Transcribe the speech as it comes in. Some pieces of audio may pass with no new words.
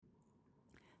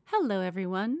Hello,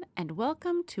 everyone, and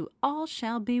welcome to All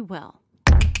Shall Be Well.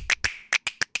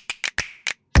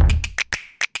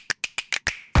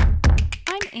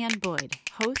 I'm Ann Boyd,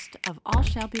 host of All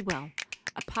Shall Be Well,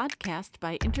 a podcast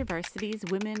by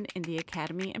InterVarsity's Women in the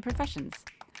Academy and Professions.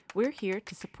 We're here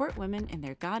to support women in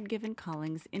their God-given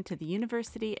callings into the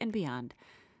university and beyond.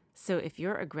 So if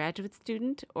you're a graduate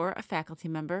student or a faculty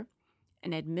member,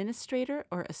 an administrator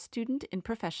or a student in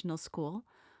professional school,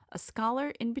 a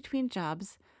scholar in between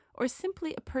jobs, or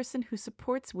simply a person who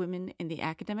supports women in the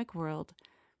academic world,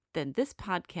 then this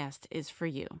podcast is for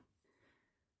you.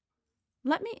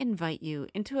 Let me invite you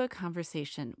into a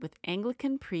conversation with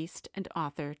Anglican priest and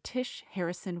author Tish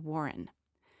Harrison Warren.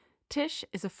 Tish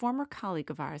is a former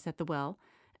colleague of ours at The Well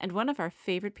and one of our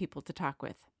favorite people to talk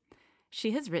with.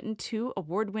 She has written 2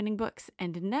 award-winning books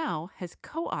and now has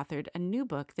co-authored a new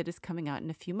book that is coming out in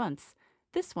a few months,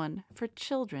 this one for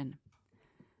children.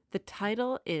 The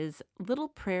title is Little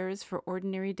Prayers for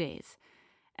Ordinary Days,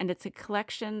 and it's a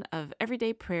collection of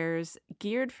everyday prayers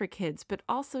geared for kids, but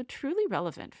also truly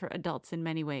relevant for adults in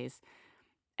many ways,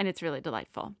 and it's really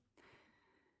delightful.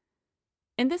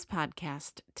 In this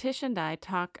podcast, Tish and I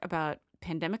talk about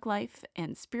pandemic life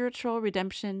and spiritual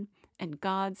redemption and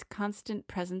God's constant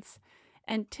presence,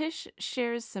 and Tish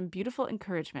shares some beautiful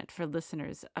encouragement for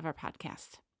listeners of our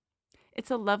podcast. It's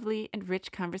a lovely and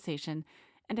rich conversation,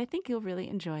 and I think you'll really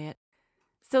enjoy it.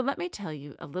 So let me tell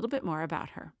you a little bit more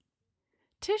about her.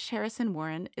 Tish Harrison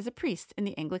Warren is a priest in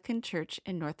the Anglican Church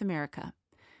in North America.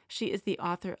 She is the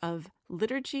author of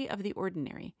Liturgy of the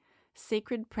Ordinary,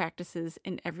 Sacred Practices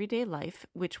in Everyday Life,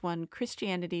 which won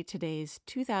Christianity Today's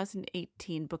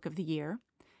 2018 Book of the Year,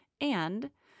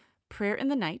 and Prayer in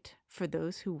the Night for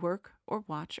Those Who Work or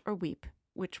Watch or Weep,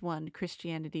 which won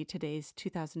Christianity Today's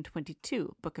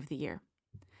 2022 Book of the Year.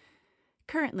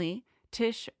 Currently,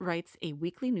 Tish writes a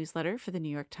weekly newsletter for the New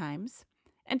York Times,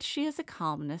 and she is a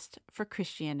columnist for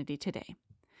Christianity Today.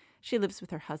 She lives with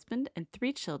her husband and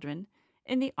 3 children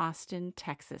in the Austin,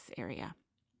 Texas area.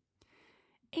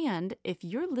 And if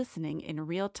you're listening in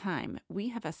real time, we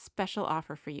have a special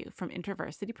offer for you from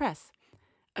InterVarsity Press,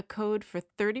 a code for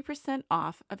 30%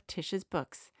 off of Tish's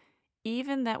books,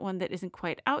 even that one that isn't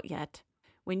quite out yet,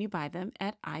 when you buy them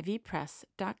at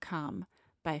ivpress.com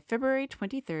by February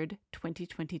 23rd,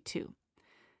 2022.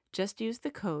 Just use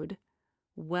the code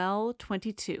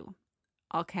WELL22,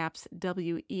 all caps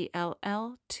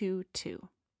WELL22.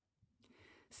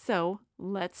 So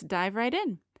let's dive right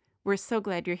in. We're so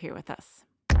glad you're here with us.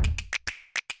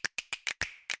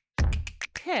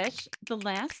 Tish, the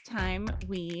last time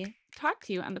we talked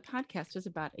to you on the podcast was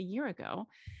about a year ago,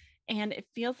 and it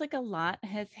feels like a lot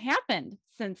has happened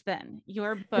since then.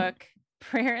 Your book,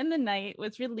 Prayer in the Night,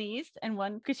 was released and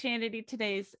won Christianity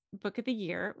Today's Book of the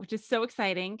Year, which is so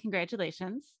exciting.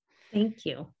 Congratulations. Thank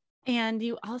you. And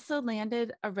you also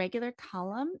landed a regular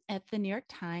column at the New York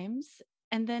Times.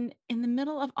 And then in the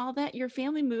middle of all that, your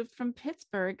family moved from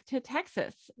Pittsburgh to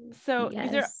Texas. So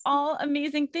These are all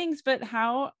amazing things, but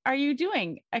how are you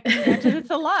doing? I can imagine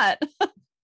it's a lot.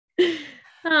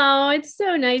 Oh, it's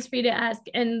so nice for you to ask.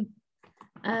 And,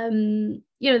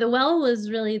 The Well was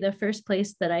really the first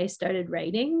place that I started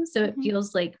writing. So it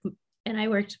feels like, and I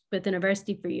worked with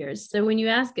InterVarsity for years. So when you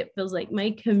ask, it feels like my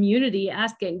community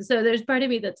asking. So there's part of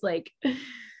me that's like,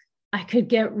 I could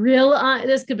get real on,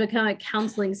 this could become a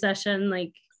counseling session.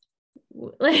 Like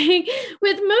with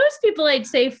most people, I'd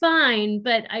say fine,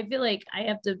 but I feel like I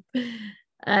have to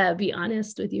be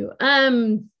honest with you. How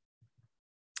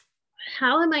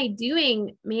am I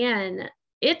doing? Man,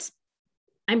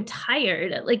 I'm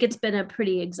tired. Like it's been a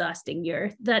pretty exhausting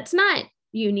year. That's not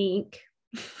unique.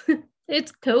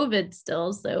 It's COVID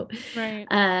still. So, right.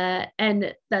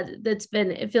 And that's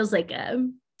been, it feels like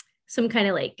some kind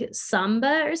of like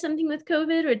samba or something with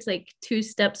COVID, where it's like 2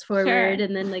 steps forward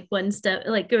and then like 1 step,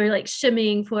 like we're like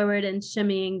shimmying forward and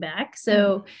shimmying back.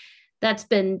 So that's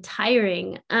been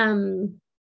tiring. And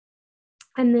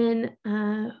then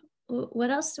what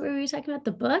else were we talking about?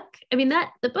 The book? I mean,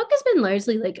 the book has been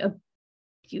largely like a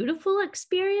beautiful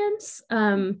experience.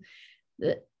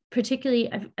 Particularly,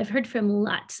 I've heard from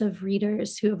lots of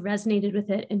readers who have resonated with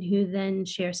it and who then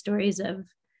share stories of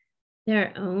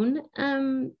their own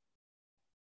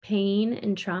pain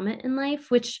and trauma in life,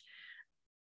 which,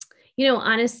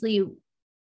 honestly,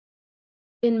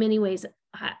 in many ways,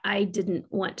 I didn't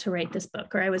want to write this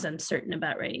book, or I was uncertain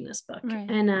about writing this book.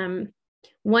 Right. And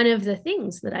one of the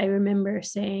things that I remember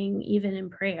saying, even in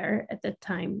prayer at the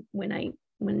time when I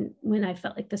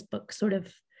felt like this book sort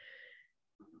of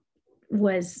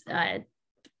was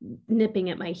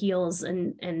nipping at my heels,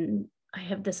 and I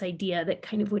have this idea that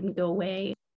kind of wouldn't go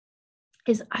away,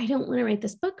 is I don't want to write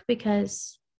this book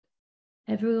because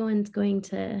everyone's going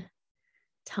to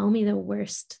tell me the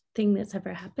worst thing that's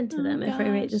ever happened to them if I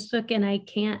write this book. And I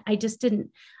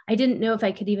didn't know if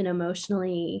I could even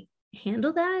emotionally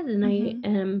handle that.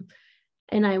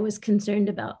 And I was concerned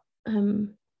about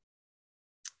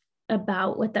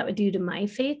what that would do to my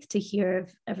faith to hear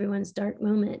of everyone's dark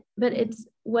moment. But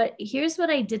here's what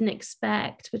I didn't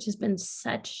expect, which has been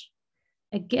such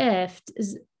a gift,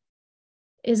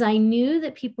 is I knew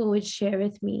that people would share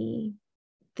with me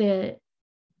the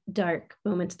dark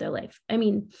moments of their life. I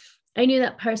mean, I knew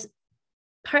that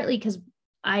partly because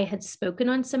I had spoken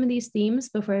on some of these themes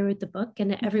before I wrote the book,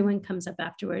 and everyone comes up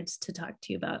afterwards to talk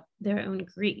to you about their own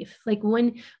grief. Like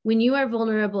when you are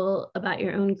vulnerable about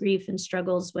your own grief and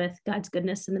struggles with God's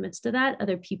goodness in the midst of that,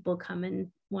 other people come and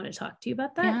want to talk to you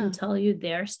about that and tell you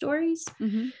their stories.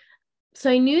 Mm-hmm. So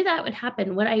I knew that would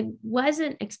happen. What I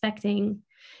wasn't expecting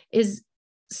is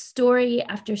story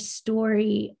after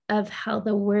story of how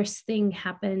the worst thing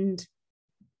happened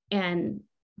and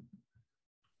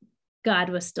God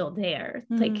was still there,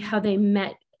 like how they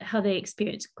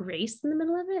experienced grace in the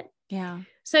middle of it. Yeah.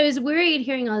 So I was worried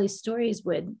hearing all these stories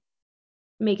would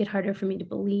make it harder for me to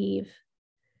believe,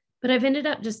 but I've ended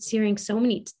up just hearing so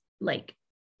many like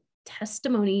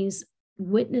testimonies,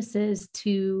 witnesses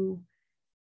to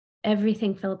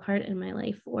everything fell apart in my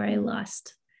life, or I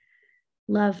lost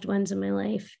loved ones in my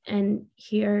life. And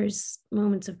here's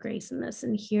moments of grace in this.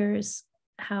 And here's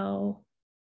how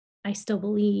I still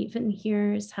believe, and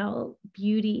here's how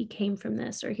beauty came from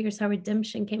this, or here's how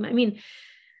redemption came. I mean,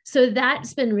 so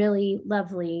that's been really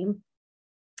lovely.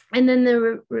 And then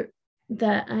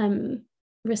the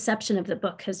reception of the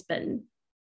book has been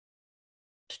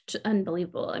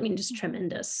unbelievable. I mean, just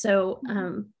tremendous. So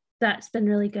that's been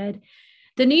really good.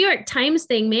 The New York Times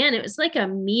thing, man, it was like a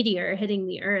meteor hitting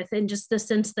the earth, and just the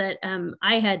sense that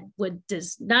I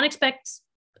does not expect.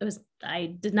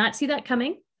 I did not see that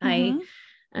coming.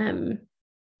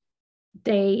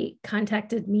 They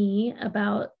contacted me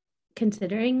about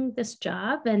considering this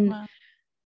job, and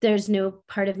there's no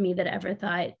part of me that ever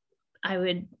thought I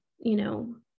would,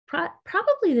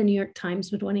 probably the New York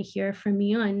Times would want to hear from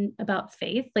me about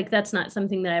faith. Like that's not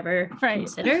something that I ever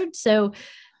considered. So,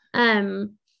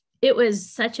 it was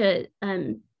such a,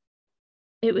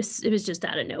 it was just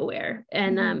out of nowhere,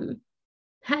 and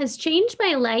has changed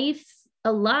my life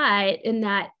a lot in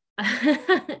that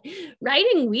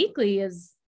writing weekly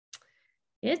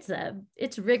it's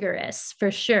rigorous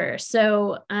for sure.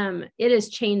 So it has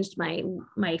changed my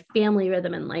family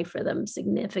rhythm and life rhythm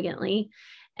significantly.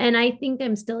 And I think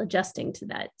I'm still adjusting to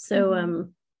that. So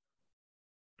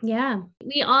yeah,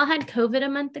 we all had COVID a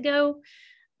month ago.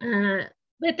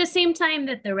 But at the same time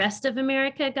that the rest of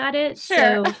America got it.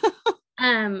 Sure. So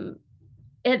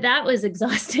that was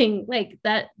exhausting. Like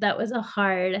that was a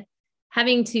hard,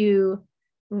 having to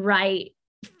write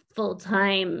full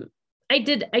time. I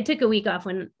took a week off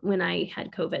when I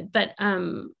had COVID, but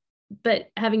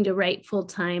having to write full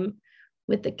time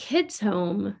with the kids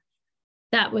home,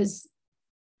 that was,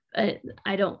 I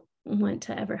don't want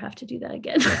to ever have to do that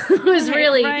again. It was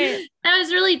that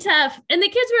was really tough. And the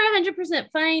kids were 100%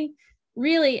 fine.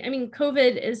 Really, I mean,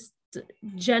 COVID is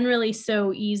generally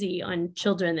so easy on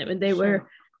children that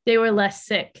they were less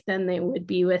sick than they would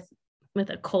be with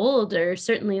a cold, or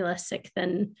certainly less sick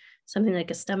than something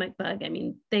like a stomach bug. I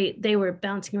mean, they were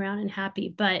bouncing around and happy,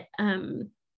 but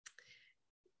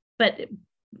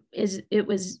it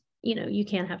was, you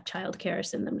can't have childcare,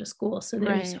 send them to school. So they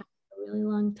were a really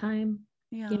long time.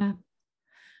 Yeah.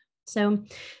 So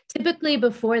typically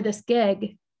before this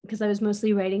gig, because I was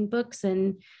mostly writing books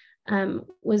and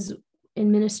was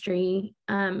in ministry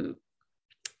at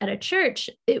a church,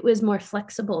 it was more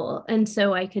flexible. And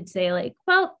so I could say like,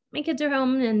 well, my kids are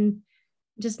home and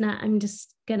I'm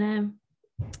just gonna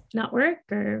not work,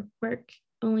 or work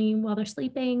only while they're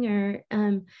sleeping, or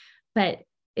but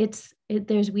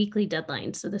there's weekly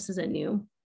deadlines. So this is a new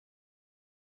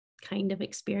kind of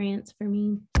experience for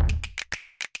me.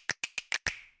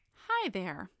 Hi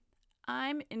there.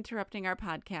 I'm interrupting our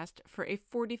podcast for a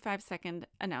 45-second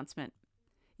announcement.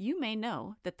 You may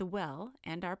know that The Well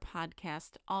and our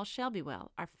podcast, All Shall Be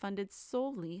Well, are funded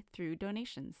solely through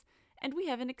donations, and we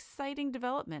have an exciting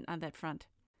development on that front.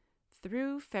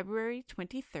 Through February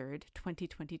 23rd,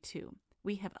 2022,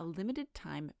 we have a limited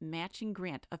time matching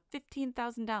grant of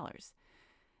 $15,000.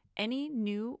 Any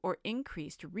new or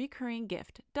increased recurring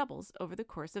gift doubles over the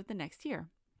course of the next year.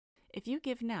 If you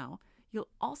give now, you'll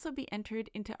also be entered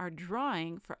into our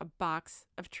drawing for a box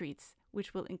of treats,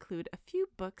 which will include a few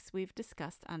books we've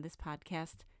discussed on this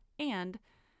podcast and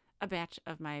a batch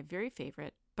of my very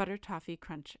favorite Butter Toffee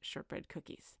Crunch shortbread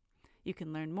cookies. You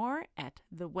can learn more at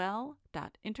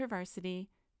thewell.intervarsity.org.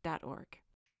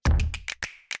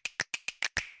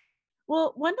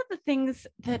 Well, one of the things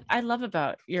that I love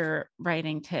about your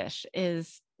writing, Tish,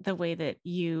 is the way that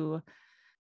you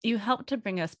help to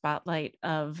bring a spotlight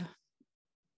of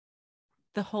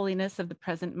the holiness of the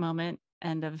present moment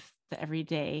and of the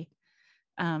everyday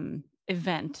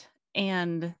event.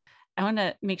 And I want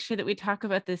to make sure that we talk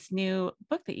about this new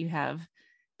book that you have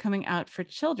coming out for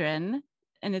children.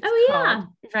 And it's called,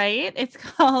 right? It's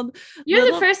called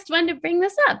You're the first one to bring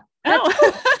this up.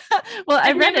 Well,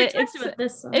 I read it.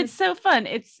 It's so fun.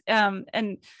 It's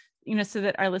and you know, so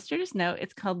that our listeners know,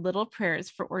 it's called Little Prayers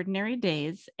for Ordinary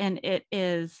Days, and it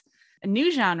is a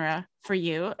new genre for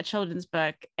you, a children's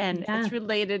book, and it's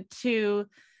related to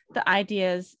the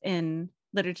ideas in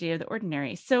Liturgy of the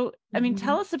Ordinary. So, I mean,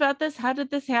 tell us about this. How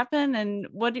did this happen, and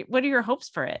what are your hopes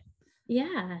for it?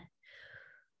 Yeah,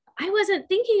 I wasn't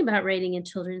thinking about writing a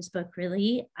children's book,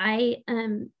 really. I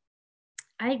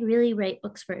really write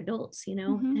books for adults, you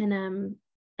know,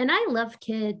 and I love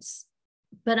kids,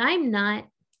 but I'm not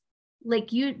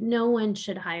like no one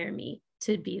should hire me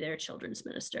to be their children's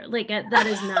minister. Like that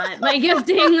is not my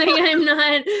gifting. Like I'm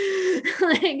not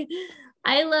like,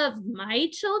 I love my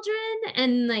children,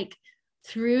 and like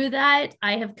through that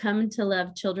I have come to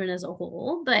love children as a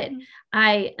whole, but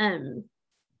I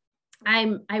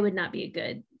would not be a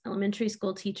good elementary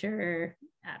school teacher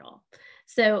at all.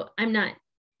 So I'm not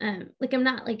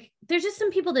there's just some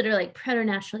people that are like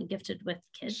preternaturally gifted with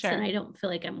kids, and I don't feel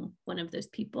like I'm one of those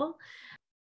people.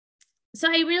 So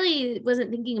I really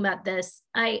wasn't thinking about this.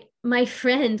 My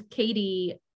friend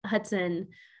Katie Hudson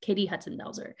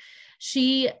Belzer,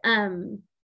 she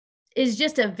is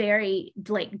just a very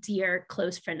like dear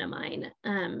close friend of mine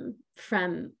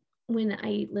from when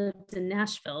I lived in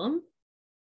Nashville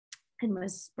and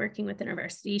was working with the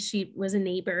university. She was a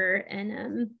neighbor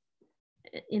and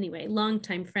anyway,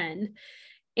 longtime friend.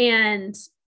 And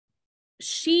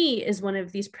she is one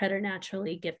of these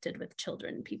preternaturally gifted with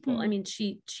children people. I mean,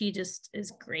 she just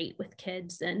is great with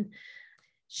kids, and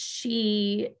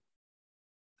she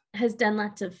has done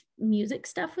lots of music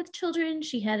stuff with children.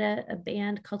 She had a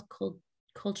band called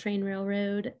Coltrane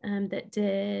Railroad that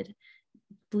did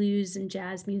blues and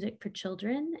jazz music for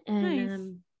children.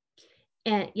 And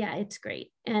and yeah, it's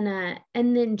great. And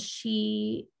then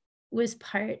she was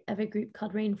part of a group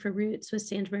called Rain for Roots with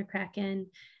Sandra McCracken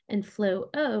and Flo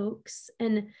Oakes.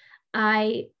 And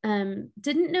I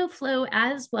didn't know Flo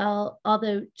as well,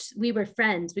 although we were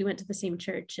friends. We went to the same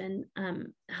church and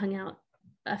hung out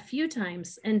a few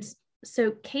times. And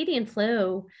so Katie and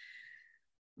Flo,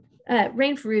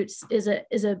 Rain for Roots is a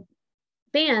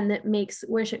band that makes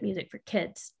worship music for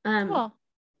kids. Cool.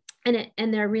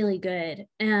 And they're really good.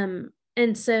 And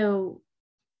so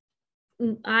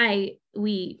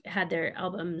we had their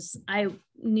albums. I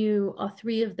knew all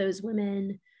three of those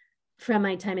women from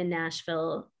my time in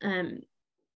Nashville. And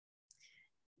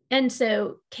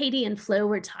so Katie and Flo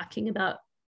were talking about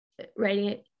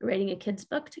writing a kid's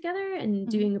book together and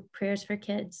doing prayers for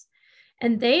kids.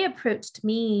 And they approached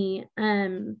me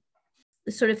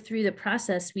sort of through the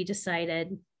process. We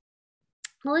decided,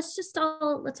 well,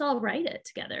 let's all write it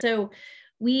together. So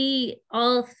we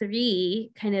all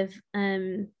three kind of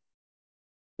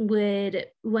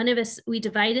we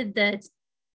divided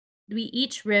we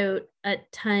each wrote a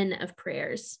ton of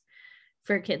prayers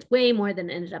for kids, way more than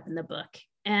ended up in the book.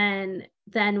 And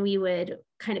then we would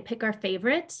kind of pick our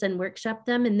favorites and workshop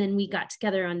them. And then we got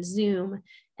together on Zoom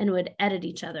and would edit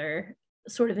each other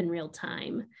sort of in real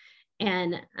time.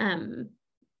 And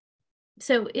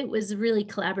so it was a really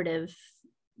collaborative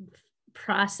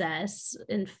process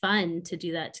and fun to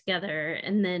do that together.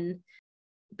 And then,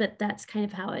 but that's kind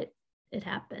of how it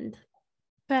happened.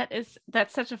 That's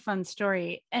such a fun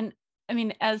story. And I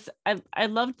mean, as I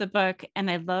loved the book, and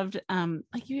I loved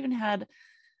like you even had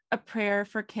a prayer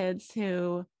for kids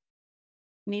who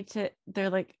they're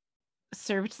like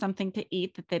served something to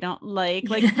eat that they don't like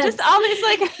just all these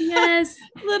like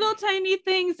little tiny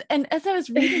things. And as I was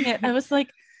reading it, I was like,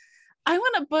 I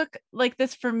want a book like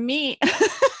this for me.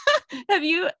 Have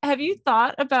you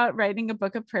thought about writing a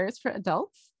book of prayers for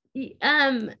adults?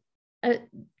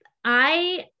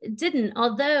 I didn't,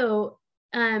 although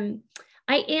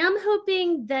I am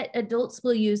hoping that adults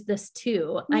will use this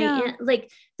too. Yeah.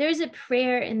 There's a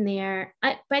prayer in there.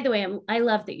 By the way, I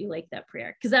love that you like that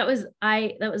prayer, because that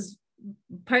was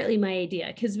partly my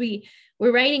idea, because we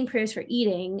were writing prayers for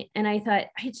eating, and I thought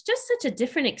it's just such a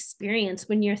different experience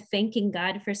when you're thanking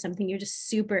God for something you're just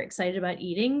super excited about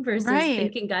eating versus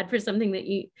thanking God for something that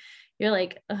you're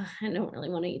like, I don't really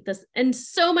want to eat this. And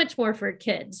so much more for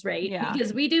kids, right? Yeah.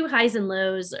 Because we do highs and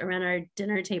lows around our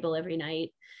dinner table every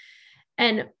night.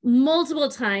 And multiple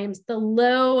times the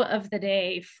low of the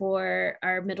day for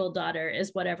our middle daughter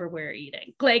is whatever we're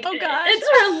eating. Like, oh gosh, it's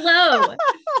her low.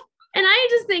 And I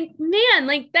just think, man,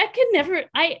 like that could never,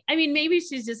 I mean, maybe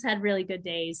she's just had really good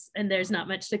days and there's not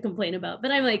much to complain about,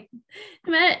 but I'm like,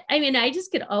 I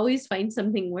just could always find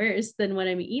something worse than what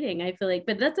I'm eating, I feel like,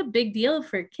 but that's a big deal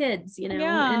for kids, you know?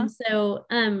 Yeah. And so,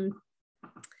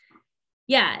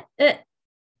 yeah. But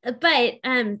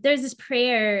there's this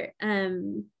prayer,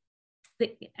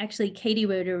 that actually Katie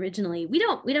wrote originally. We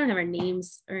don't have our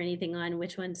names or anything on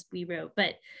which ones we wrote,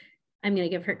 but I'm going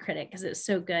to give her credit because it's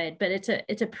so good. But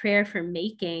it's a prayer for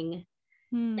making,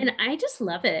 and I just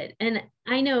love it. And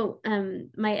I know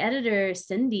my editor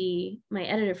Cindy, my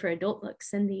editor for adult books,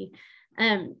 Cindy,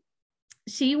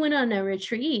 she went on a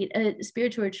retreat, a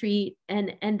spiritual retreat,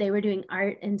 and they were doing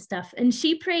art and stuff. And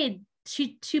she prayed.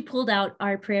 She pulled out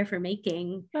our prayer for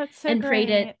making and prayed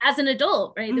it as an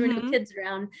adult, right? There were no kids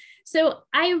around. So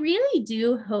I really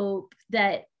do hope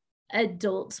that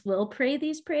adults will pray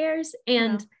these prayers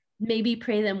and maybe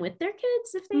pray them with their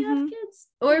kids if they have kids,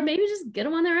 or maybe just get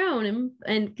them on their own.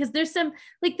 And because there's there's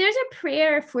a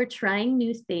prayer for trying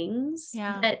new things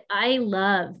that I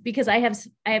love, because I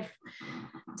have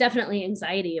definitely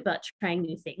anxiety about trying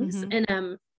new things.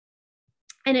 And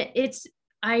it's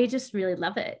I just really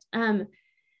love it.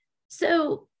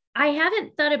 So I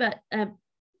haven't thought about a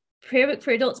prayer book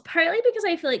for adults, partly because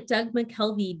I feel like Doug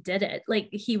McKelvey did it. Like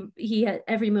he had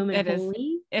Every Moment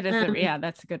Holy. It is,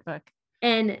 that's a good book.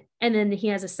 And then he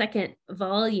has a second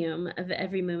volume of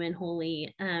Every Moment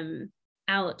Holy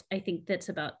out, I think, that's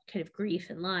about kind of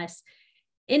grief and loss.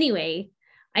 Anyway,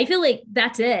 I feel like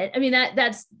that's it. I mean,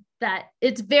 that's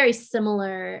it's very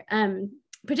similar,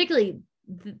 particularly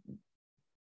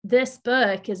this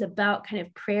book is about kind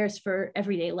of prayers for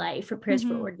everyday life, or prayers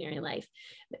for ordinary life.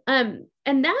 And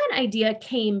that idea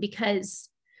came because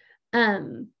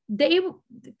Katie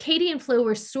and Flo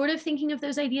were sort of thinking of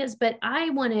those ideas, but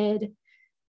I wanted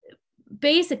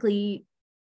basically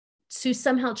to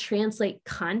somehow translate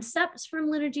concepts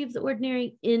from Liturgy of the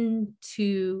Ordinary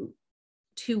into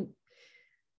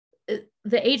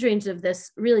the age range of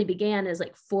this really began as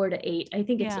like 4 to 8. I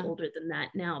think it's older than that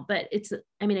now, but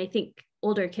I think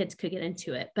older kids could get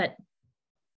into it, but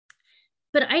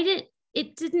I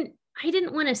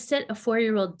didn't want to sit a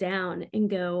 4-year-old down and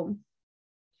go,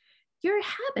 your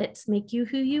habits make you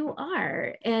who you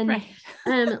are. And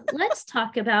let's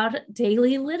talk about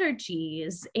daily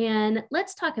liturgies, and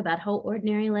let's talk about how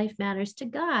ordinary life matters to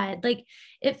God. Like,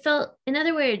 it felt, in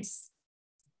other words,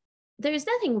 there's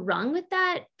nothing wrong with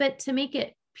that, but to make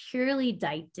it purely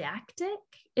didactic,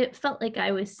 it felt like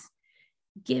I was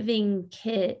giving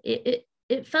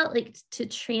it felt like to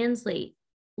translate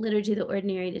Liturgy of the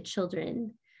Ordinary to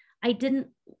children, I didn't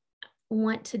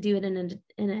want to do it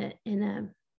in a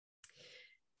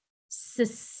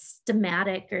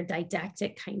systematic or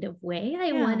didactic kind of way.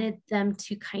 I wanted them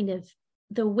to kind of,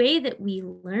 the way that we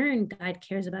learn God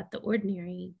cares about the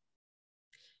ordinary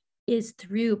is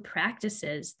through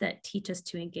practices that teach us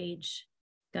to engage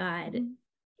God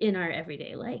in our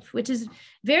everyday life, which is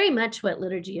very much what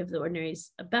Liturgy of the Ordinary is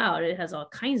about. It has all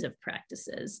kinds of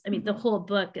practices. I mean, the whole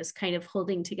book is kind of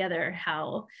holding together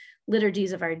how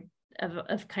liturgies of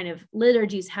kind of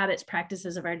liturgies, habits,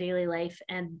 practices of our daily life,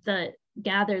 and the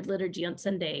gathered liturgy on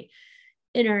Sunday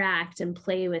interact and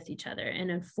play with each other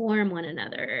and inform one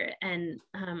another and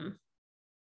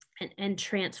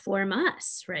transform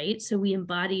us, right? So we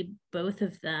embody both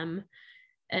of them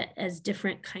as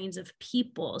different kinds of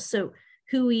people. So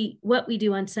what we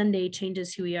do on Sunday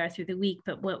changes who we are through the week,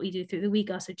 but what we do through the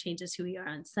week also changes who we are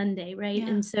on Sunday, right?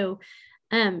 And so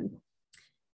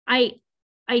I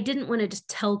didn't want to just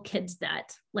tell kids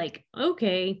that, like,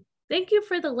 okay, thank you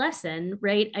for the lesson,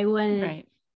 right? I wanted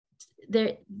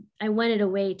a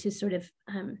way to sort of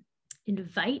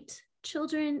invite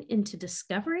children into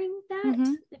discovering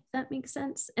that, if that makes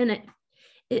sense. And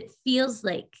it feels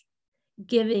like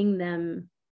giving them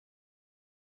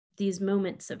these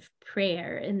moments of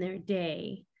prayer in their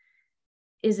day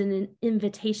is an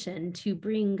invitation to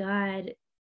bring God,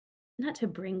 not to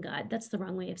bring God, that's the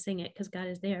wrong way of saying it because God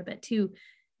is there, but to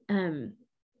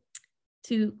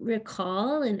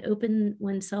recall and open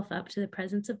oneself up to the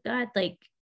presence of God, like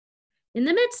in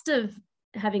the midst of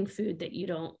having food that you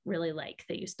don't really like,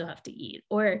 that you still have to eat,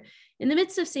 or in the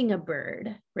midst of seeing a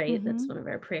bird, right? That's one of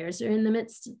our prayers, or in the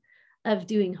midst of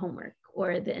doing homework,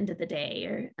 or at the end of the day,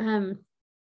 or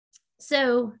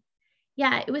so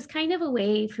yeah, it was kind of a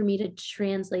way for me to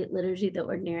translate Liturgy of the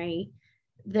Ordinary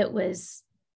that was,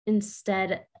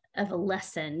 instead of a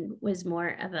lesson, was more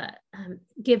of a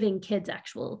giving kids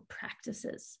actual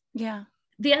practices. Yeah.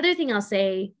 The other thing I'll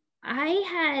say, I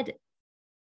had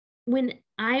when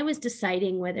I was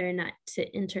deciding whether or not to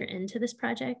enter into this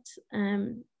project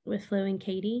with Flo and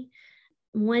Katie,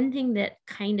 one thing that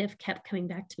kind of kept coming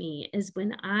back to me is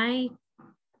when I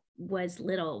was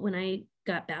little, when I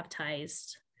got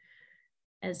baptized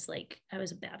as like, I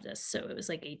was a Baptist, so it was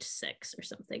like age 6 or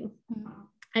something. Mm-hmm.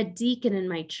 A deacon in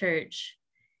my church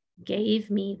gave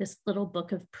me this little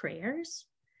book of prayers,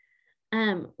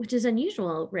 which is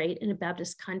unusual, right, in a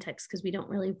Baptist context, because we don't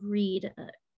really read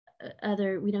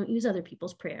we don't use other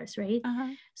people's prayers, right?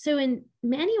 Uh-huh. So in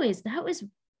many ways, that was,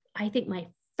 I think, my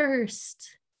first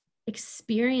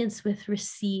experience with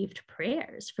received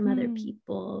prayers from other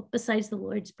people besides the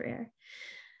Lord's Prayer.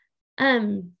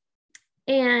 And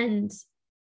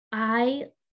I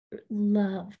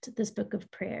loved this book of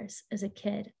prayers as a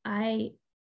kid.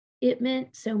 It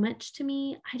meant so much to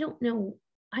me. I don't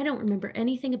remember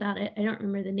anything about it. I don't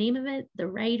remember the name of it, the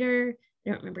writer. I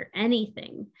don't remember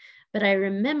anything, but I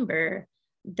remember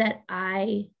that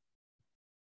I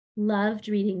loved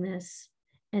reading this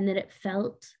and that it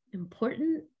felt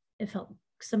important. It felt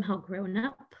somehow grown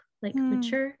up, like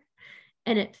mature,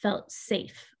 and it felt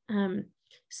safe.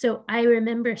 So I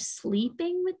remember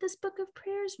sleeping with this book of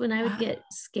prayers. When I would get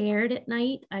scared at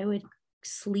night, I would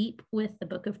sleep with the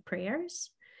book of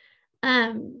prayers.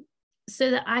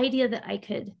 So the idea that I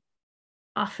could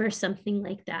offer something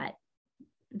like that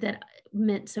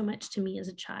meant so much to me as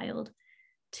a child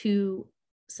to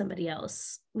somebody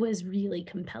else was really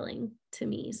compelling to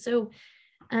me. So,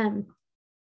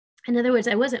 in other words,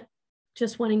 I wasn't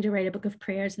just wanting to write a book of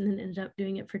prayers and then ended up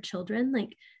doing it for children.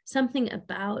 Like, something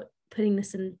about putting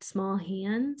this in small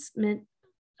hands meant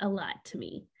a lot to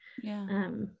me. Yeah.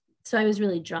 So I was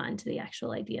really drawn to the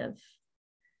actual idea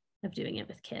of doing it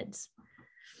with kids.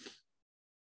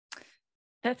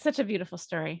 That's such a beautiful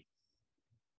story.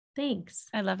 Thanks.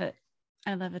 I love it.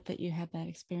 I love it that you had that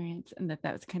experience and that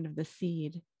was kind of the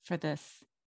seed for this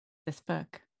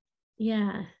book.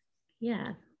 Yeah.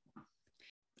 Yeah.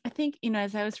 I think,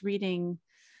 as I was reading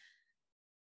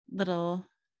little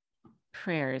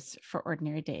prayers for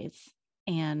ordinary days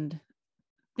and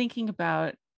thinking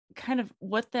about kind of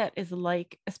what that is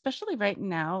like, especially right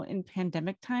now in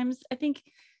pandemic times, I think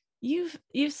you've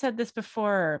said this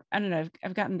before. I don't know.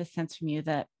 I've gotten the sense from you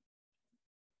that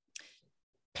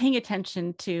paying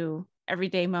attention to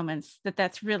everyday moments,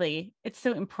 that's really, it's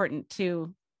so important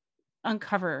to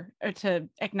uncover or to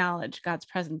acknowledge God's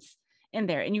presence in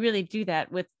there. And you really do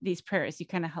that with these prayers. You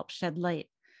kind of help shed light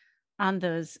on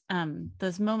those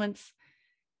moments.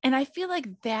 And I feel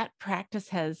like that practice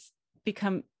has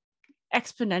become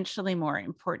exponentially more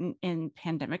important in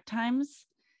pandemic times.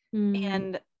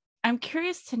 And I'm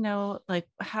curious to know, like,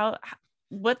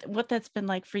 what that's been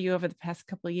like for you over the past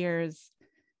couple of years,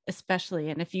 especially,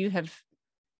 and if you have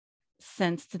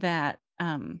sensed that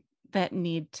that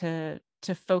need to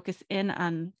focus in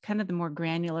on kind of the more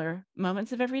granular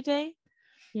moments of every day.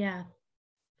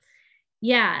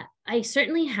 Yeah, I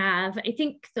certainly have. I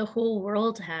think the whole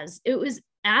world has. It was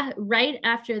right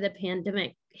after the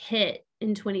pandemic hit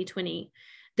in 2020.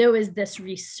 There was this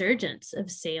resurgence of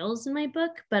sales in my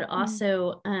book, but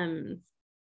also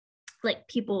like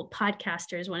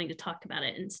podcasters wanting to talk about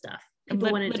it and stuff.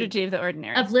 Liturgy of the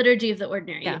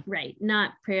Ordinary. Yeah. Right.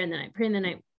 Not Prayer in the Night. Prayer in the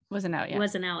Night wasn't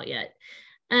out yet.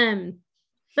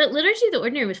 But Liturgy of the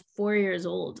Ordinary was 4 years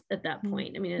old at that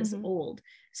point. I mean, it was old.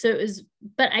 So it was,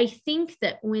 but I think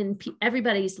that when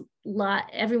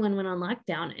everyone went on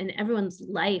lockdown and everyone's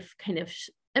life kind of,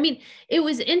 it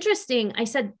was interesting. I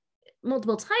said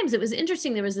multiple times, it was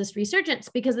interesting. There was this resurgence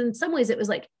because in some ways it was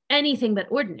like anything but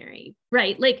ordinary,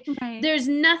 right? Like There's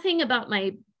nothing about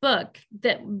my book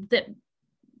that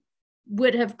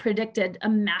would have predicted a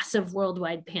massive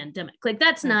worldwide pandemic. Like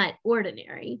that's not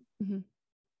ordinary.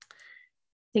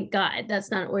 Thank God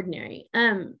that's not ordinary.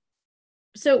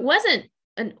 So it wasn't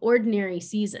an ordinary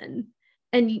season,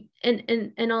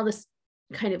 and all this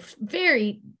kind of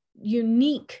very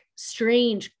unique,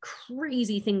 strange,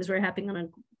 crazy things were happening on a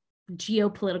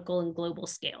geopolitical and global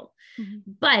scale.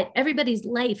 But everybody's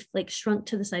life like shrunk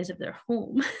to the size of their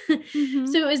home. So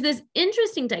it was this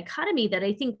interesting dichotomy that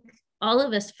I think all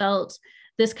of us felt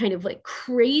this kind of like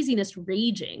craziness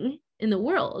raging in the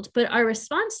world. But our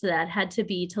response to that had to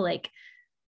be to like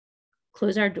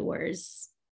close our doors,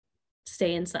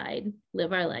 stay inside,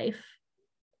 live our life.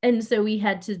 And so we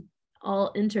had to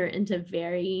all enter into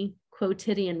very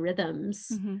quotidian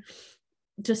rhythms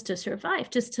just to survive,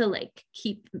 just to like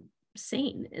keep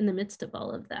sane in the midst of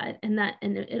all of that. And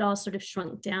it all sort of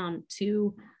shrunk down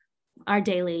to our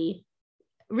daily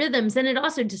rhythms. And it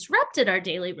also disrupted our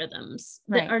daily rhythms,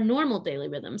 our normal daily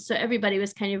rhythms. So everybody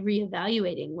was kind of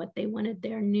reevaluating what they wanted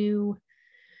their new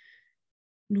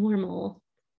normal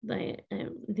I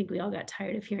think we all got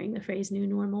tired of hearing the phrase new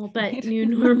normal, but new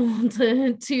normal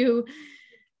to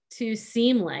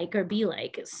seem like or be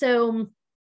like. So,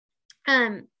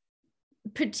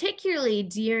 particularly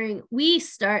we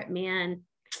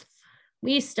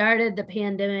started the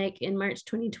pandemic in March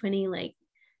 2020. Like,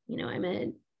 I'm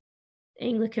an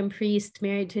Anglican priest,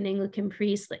 married to an Anglican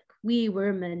priest. Like, we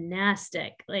were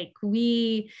monastic. Like,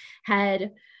 we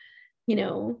had,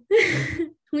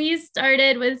 we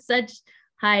started with such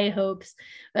high hopes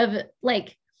of,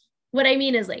 like, what I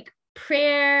mean is, like,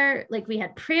 prayer. Like, we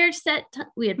had prayer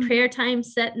time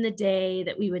set in the day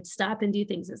that we would stop and do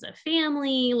things as a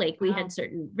family. Like, we had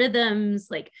certain rhythms.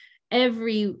 Like,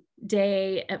 every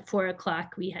day at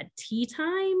 4:00 we had tea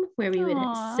time where we would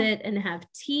sit and have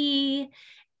tea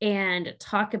and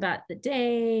talk about the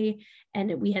day.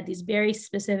 And we had these very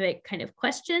specific kind of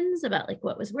questions about, like,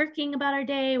 what was working about our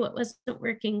day, what wasn't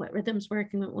working, what rhythms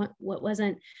working, what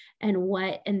wasn't,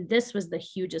 and this was the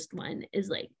hugest one, is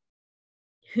like,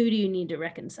 who do you need to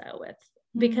reconcile with?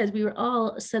 Because we were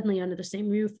all suddenly under the same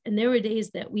roof. And there were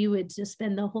days that we would just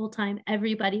spend the whole time,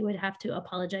 everybody would have to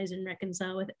apologize and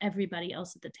reconcile with everybody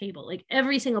else at the table. Like,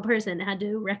 every single person had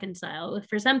to reconcile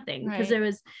for something, because there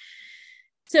was,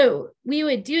 so we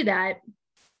would do that.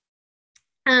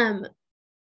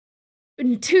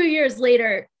 2 years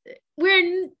later, we're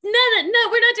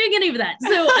not doing any of that.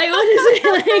 So I want to say,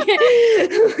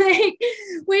 like,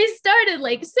 we started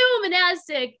like so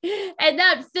monastic, and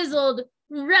that fizzled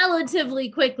relatively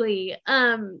quickly.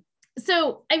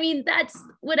 So, I mean, that's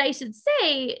what I should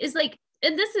say is, like,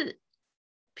 and this is,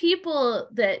 people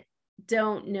that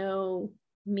don't know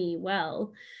me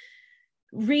well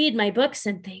read my books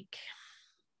and think,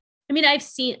 I mean, I've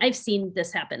seen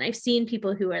this happen. I've seen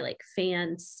people who are like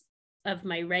fans of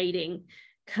my writing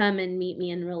come and meet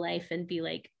me in real life and be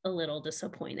like a little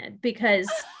disappointed because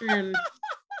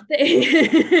because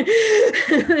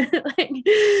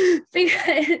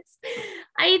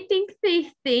I think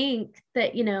they think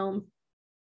that,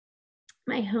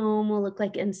 my home will look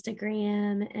like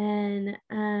Instagram, and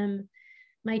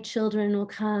my children will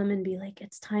come and be like,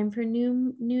 it's time for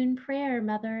noon prayer,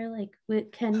 mother. Like,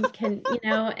 can and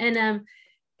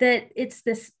that it's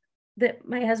this, that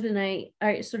my husband and I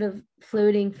are sort of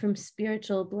floating from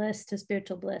spiritual bliss to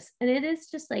spiritual bliss. And it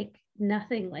is just like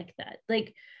nothing like that.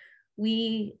 Like,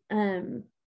 we, our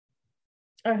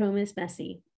home is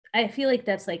messy. I feel like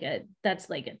that's like a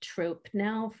trope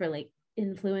now for like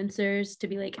influencers to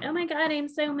be like, oh my God, I'm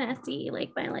so messy. Like,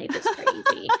 my life is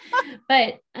crazy.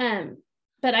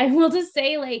 But I will just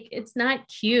say, like, it's not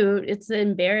cute. It's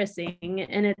embarrassing.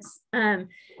 And it's, I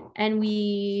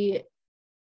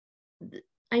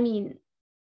mean,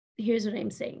 here's what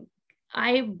I'm saying.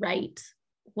 I write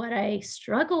what I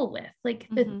struggle with. Like,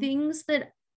 the things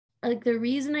that, like, the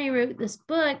reason I wrote this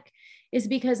book is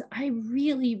because I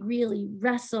really, really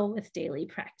wrestle with daily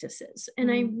practices, and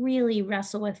I really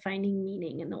wrestle with finding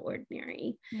meaning in the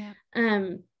ordinary. Yeah.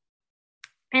 And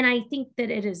I think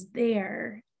that it is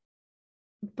there,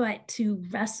 but to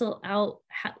wrestle out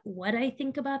what I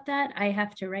think about that, I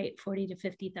have to write 40 to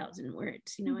 50,000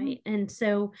 words, and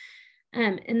so,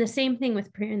 and the same thing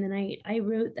with Prayer in the Night. I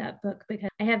wrote that book because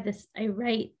I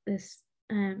write this,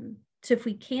 so if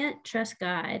we can't trust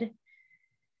God,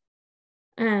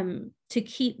 to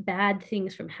keep bad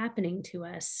things from happening to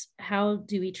us, how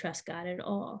do we trust God at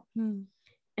all? And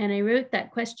I wrote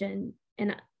that question,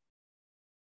 and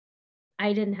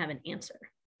I didn't have an answer.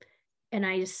 And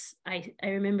I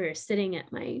remember sitting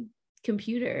at my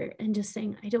computer and just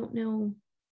saying, I don't know.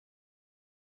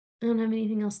 I don't have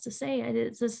anything else to say.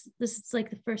 This is like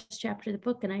the first chapter of the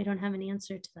book, and I don't have an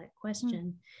answer to that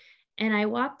question. And I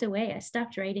walked away. I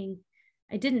stopped writing.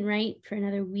 I didn't write for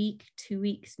another week, 2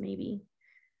 weeks, maybe.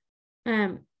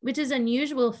 Which is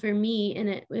unusual for me.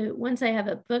 And once I have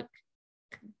a book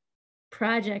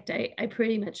project, I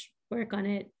pretty much work on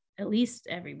it at least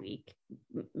every week,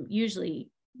 usually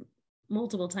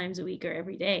multiple times a week or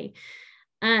every day.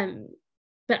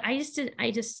 But I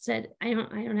just said, I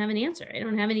don't have an answer. I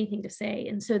don't have anything to say.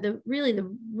 And so the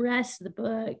rest of the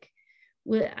book,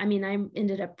 I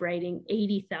ended up writing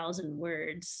 80,000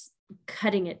 words,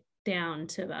 cutting it down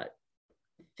to about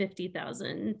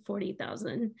 50,000,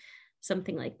 40,000,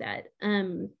 something like that.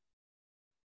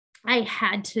 I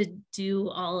had to do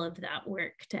all of that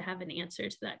work to have an answer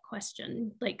to that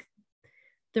question. Like,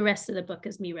 the rest of the book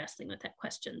is me wrestling with that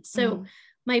question. So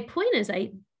my point is,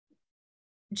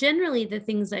 generally the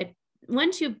things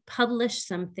once you publish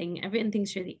something, everyone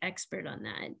thinks you're the expert on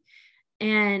that.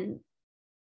 And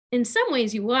in some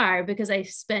ways you are, because I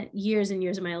spent years and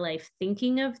years of my life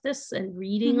thinking of this and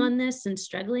reading on this and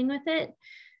struggling with it.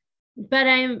 But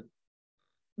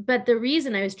but the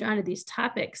reason I was drawn to these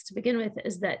topics to begin with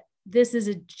is that this is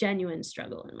a genuine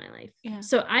struggle in my life. Yeah.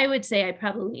 So I would say I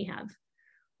probably have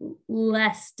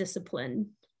less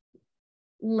discipline,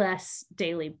 less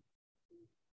daily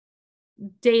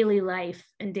life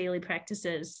and daily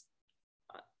practices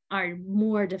are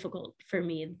more difficult for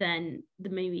me than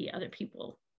maybe other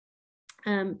people.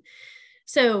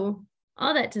 So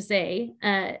all that to say,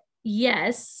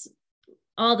 yes,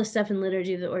 all the stuff in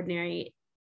Liturgy of the Ordinary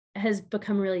has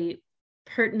become really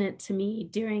pertinent to me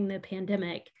during the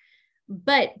pandemic,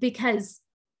 but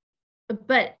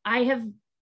I have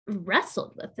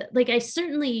wrestled with it. Like, I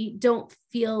certainly don't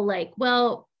feel like,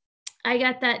 well, I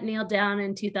got that nailed down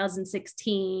in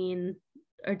 2016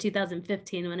 or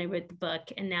 2015 when I wrote the book,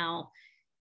 and now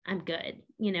I'm good.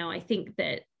 I think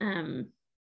that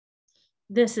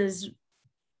this is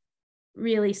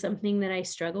really something that I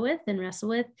struggle with and wrestle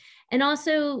with. And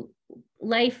also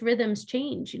life rhythms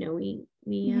change. We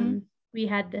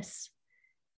had this,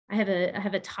 I have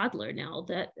a toddler now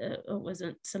that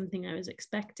wasn't something I was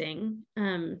expecting.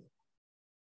 I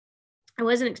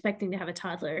wasn't expecting to have a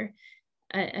toddler,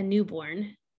 a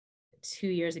newborn 2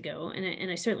 years ago. And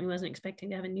I certainly wasn't expecting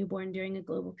to have a newborn during a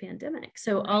global pandemic.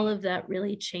 So all of that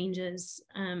really changes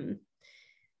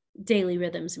daily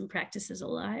rhythms and practices a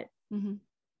lot. Mm-hmm.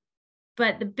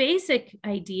 But the basic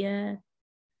idea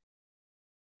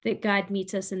that God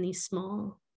meets us in these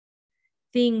small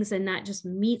things and not just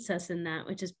meets us in that,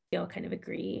 which is, we all kind of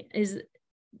agree, is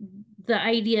the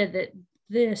idea that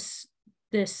this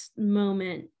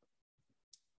moment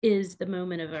is the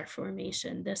moment of our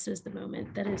formation. This is the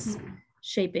moment that is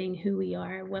shaping who we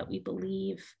are, what we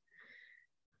believe,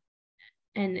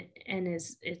 and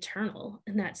is eternal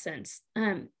in that sense.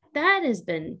 That has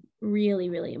been really,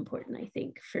 really important, I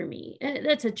think, for me.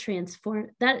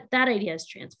 That idea has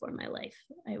transformed my life,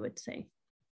 I would say.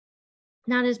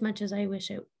 Not as much as I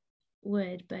wish it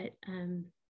would, but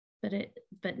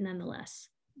nonetheless.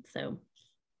 So,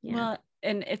 yeah. Well,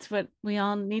 and it's what we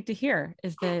all need to hear,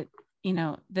 is that,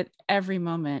 that every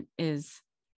moment is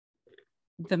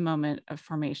the moment of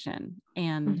formation.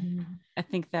 And I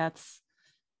think that's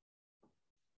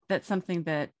something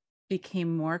that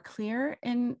became more clear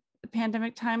in the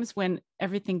pandemic times when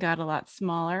everything got a lot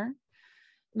smaller.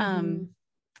 And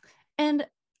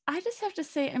I just have to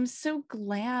say, I'm so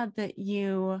glad that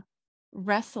you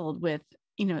wrestled with,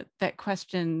 that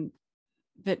question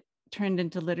that turned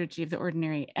into Liturgy of the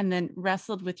Ordinary, and then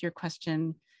wrestled with your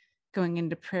question going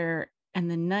into prayer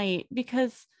and the night,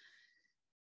 because,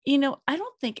 I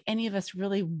don't think any of us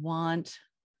really want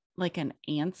like an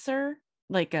answer,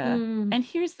 and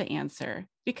here's the answer,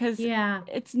 because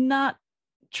it's not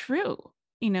true.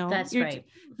 That's right.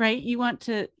 Right. You want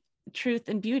truth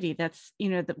and beauty. That's,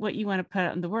 what you want to put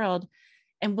out in the world.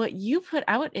 And what you put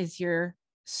out is your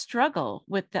struggle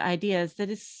with the ideas that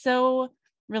is so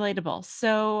relatable.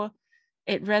 So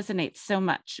it resonates so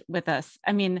much with us.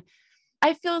 I mean,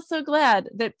 I feel so glad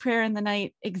that prayer in the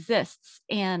night exists,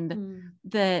 and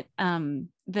that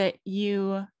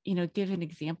you give an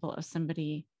example of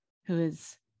somebody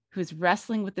who's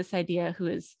wrestling with this idea, who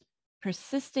is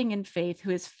persisting in faith, who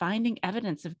is finding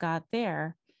evidence of God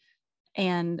there,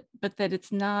 but that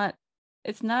it's not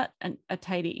a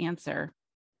tidy answer,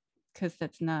 because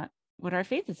that's not what our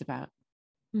faith is about.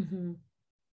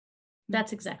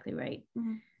 That's exactly right.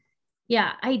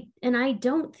 Yeah, I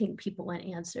don't think people want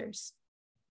answers.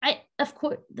 Of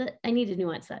course, I need to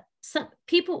nuance that. Some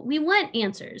people, we want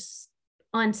answers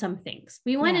on some things.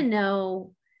 We want to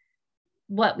know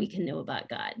what we can know about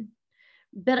God.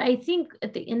 But I think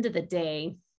at the end of the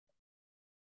day,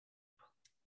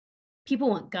 people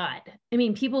want God. I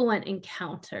mean, people want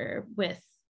encounter with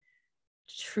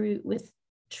truth,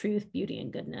 beauty,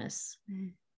 and goodness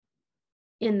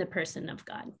in the person of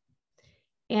God.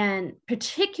 And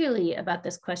particularly about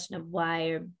this question of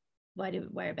why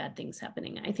are bad things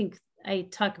happening? I think I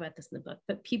talk about this in the book,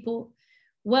 but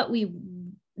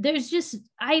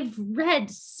I've read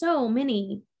so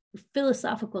many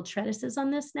philosophical treatises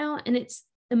on this now, and it's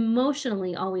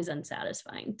emotionally always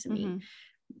unsatisfying to me.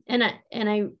 And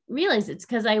I realize it's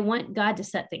because I want God to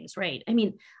set things right. I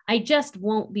mean, I just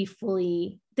won't be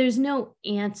there's no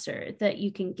answer that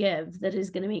you can give that is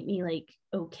going to make me like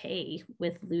okay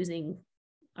with losing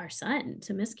our son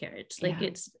to miscarriage.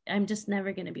 I'm just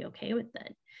never going to be okay with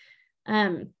that.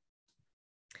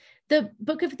 The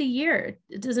book of the year,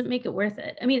 it doesn't make it worth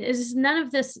it. I mean, it's just none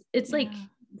of this. It's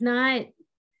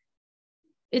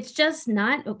it's just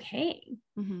not okay.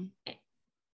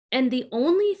 And the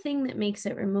only thing that makes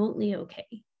it remotely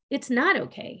okay, it's not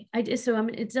okay.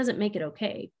 It doesn't make it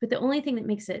okay. But the only thing that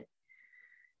makes it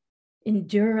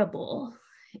endurable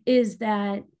is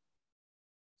that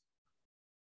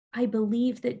I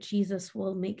believe that Jesus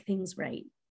will make things right.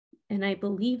 And I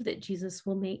believe that Jesus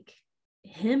will make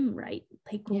him right.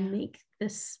 Like will make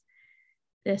this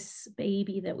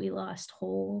baby that we lost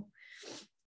whole.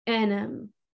 And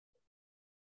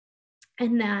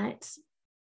that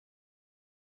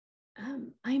I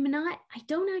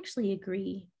don't actually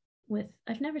agree with,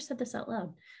 I've never said this out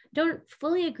loud, don't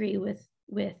fully agree with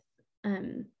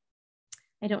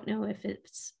I don't know if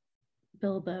it's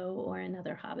Bilbo or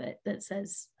another hobbit that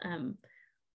says,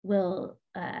 will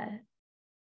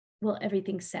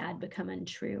everything sad become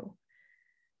untrue?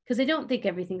 Because I don't think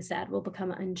everything sad will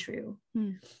become untrue.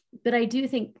 But I do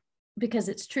think, because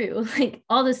it's true, like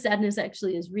all the sadness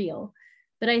actually is real,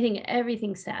 but I think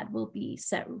everything sad will be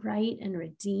set right and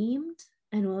redeemed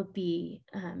and will be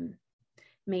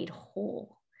made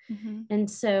whole. And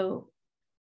so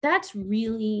that's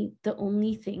really the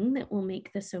only thing that will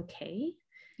make this okay.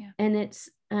 And it's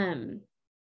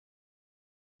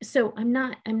so I'm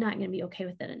not going to be okay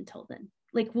with it until then.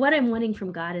 Like what I'm wanting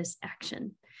from God is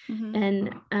action.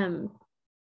 And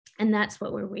that's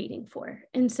what we're waiting for.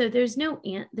 And so there's no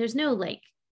like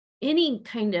any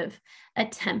kind of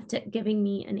attempt at giving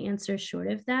me an answer short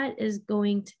of that is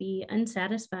going to be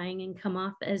unsatisfying and come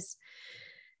off as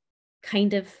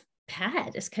kind of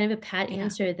pat. It's kind of a pat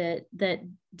answer that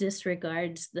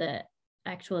disregards the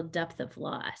actual depth of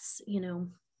loss, you know.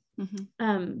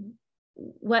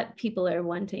 What people are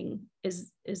wanting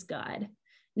is God.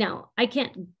 Now, I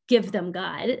can't give them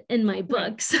God in my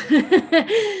books,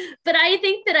 but I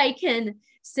think that I can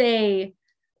say,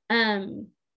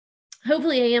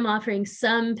 hopefully I am offering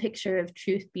some picture of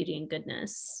truth, beauty, and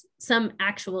goodness, some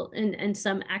actual and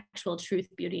some actual truth,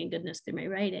 beauty, and goodness through my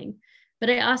writing.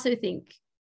 But I also think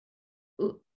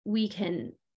we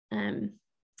can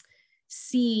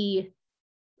see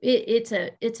it's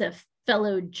a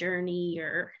fellow journey,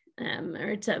 or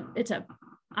it's a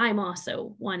I'm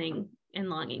also wanting and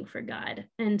longing for God.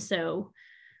 And so,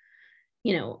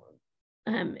 you know,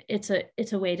 it's a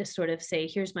way to sort of say,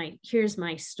 here's my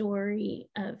story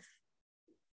of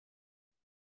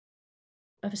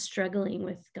struggling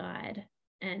with God,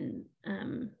 and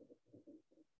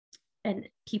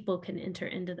people can enter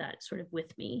into that sort of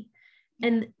with me.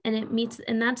 And it meets,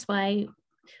 and that's why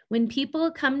when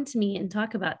people come to me and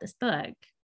talk about this book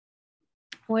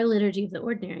or Liturgy of the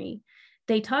Ordinary,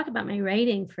 they talk about my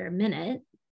writing for a minute.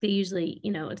 They usually,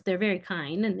 you know, they're very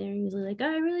kind, and they're usually like,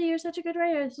 "Oh, really, you're such a good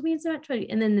writer. This means so much to you."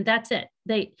 And then that's it.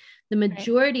 The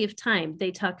majority of time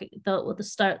they'll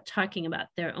start talking about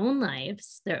their own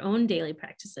lives, their own daily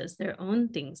practices, their own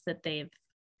things that they've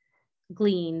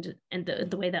gleaned, and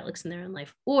the way that looks in their own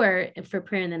life, or for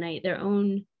prayer in the night, their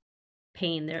own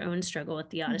pain, their own struggle with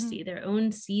the Odyssey, their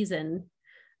own season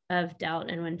of doubt,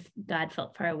 and when God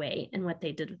felt far away, and what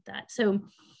they did with that. So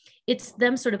it's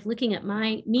them sort of looking at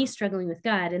me struggling with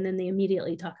God, and then they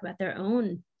immediately talk about their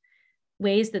own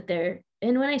ways that they're,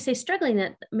 and when I say struggling,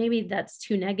 that maybe that's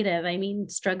too negative. I mean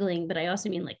struggling, but I also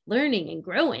mean like learning and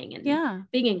growing and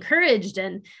being encouraged,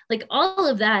 and like all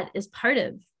of that is part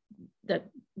of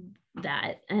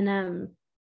that. And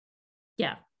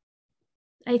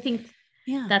I think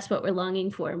that's what we're longing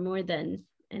for more than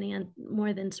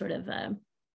sort of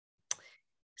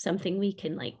something we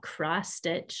can like cross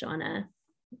stitch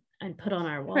and put on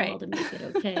our wall to make it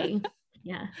okay.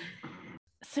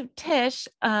 So Tish,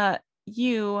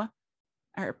 you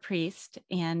are a priest,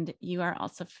 and you are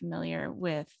also familiar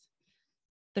with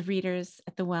the readers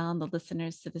at the Well and the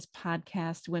listeners to this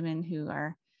podcast, women who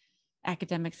are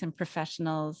academics and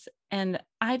professionals. And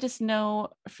I just know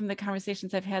from the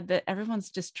conversations I've had that everyone's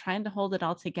just trying to hold it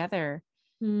all together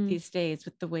these days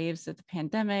with the waves of the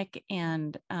pandemic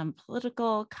and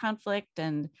political conflict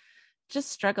and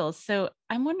just struggles. So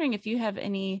I'm wondering if you have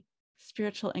any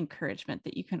spiritual encouragement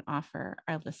that you can offer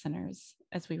our listeners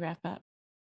as we wrap up.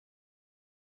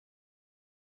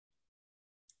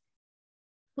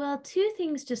 Well, two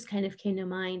things just kind of came to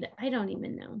mind. I don't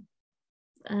even know.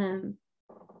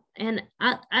 And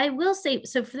I will say,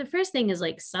 so for the first thing is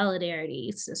like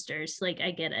solidarity, sisters. Like I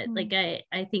get it. Like I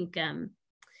think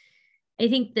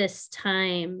this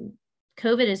time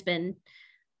COVID has been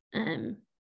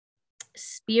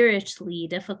spiritually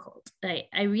difficult. I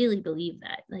really believe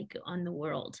that, like on the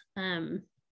world. And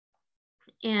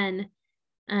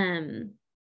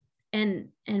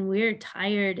we're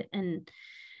tired, and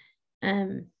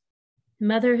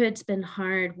motherhood's been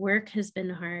hard, work has been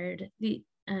hard.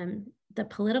 The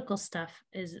political stuff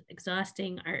is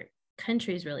exhausting. Our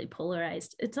country's really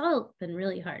polarized. It's all been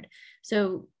really hard.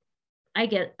 So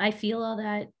I feel all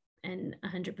that, and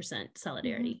 100%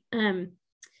 solidarity.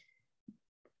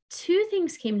 Two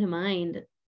things came to mind.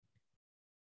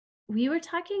 we were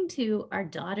talking to our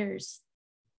daughters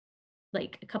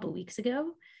like a couple weeks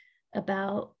ago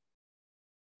about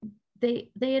they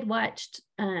had watched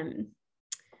the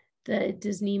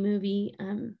Disney movie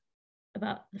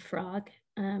about the frog.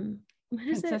 What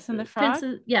is Princess it? and the Frog?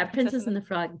 Princess and the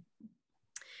Frog.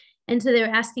 And so they were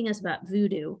asking us about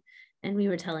voodoo, and we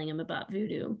were telling them about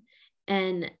voodoo.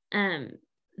 And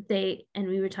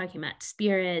we were talking about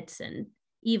spirits and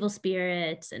evil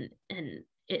spirits, and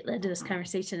it led to this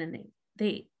conversation. And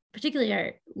they particularly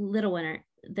our little one,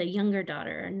 the younger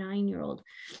daughter, our 9-year-old,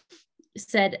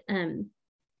 said that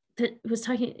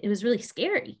it was really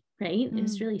scary, right? It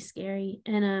was really scary.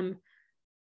 And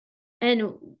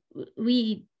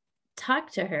we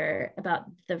talked to her about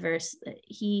the verse that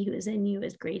he who is in you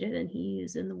is greater than he who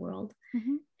is in the world.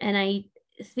 And I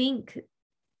think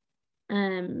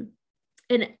and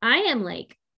I am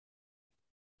like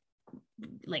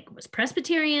was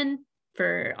Presbyterian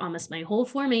for almost my whole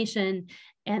formation,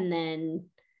 and then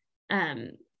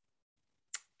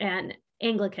and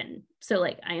Anglican. So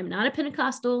like I am not a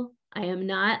Pentecostal, I am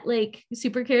not like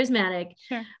super charismatic,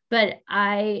 sure, but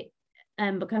I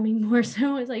am becoming more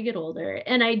so as I get older.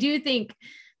 And I do think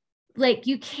like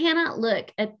you cannot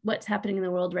look at what's happening in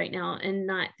the world right now and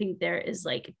not think there is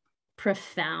like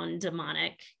profound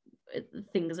demonic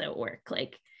things at work,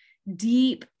 like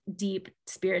deep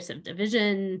spirits of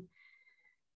division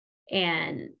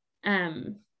and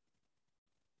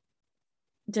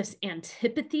just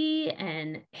antipathy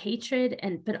and hatred,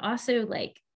 but also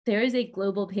like there is a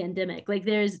global pandemic, like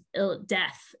there's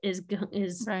death is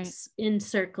right.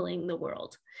 encircling the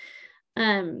world,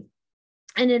 and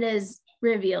it is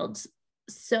revealed.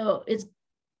 So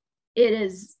it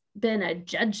has been a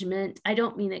judgment. I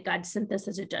don't mean that God sent this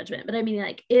as a judgment, but I mean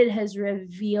like it has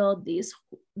revealed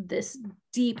this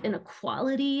deep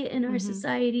inequality in our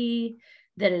society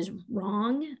that is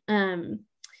wrong.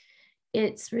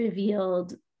 It's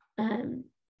revealed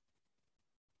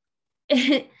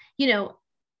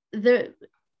the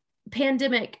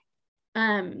pandemic,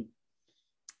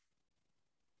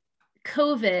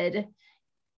 COVID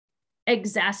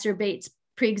exacerbates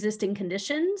pre-existing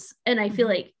conditions. And I feel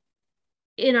like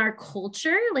in our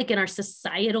culture, like in our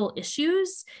societal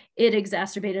issues, it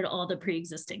exacerbated all the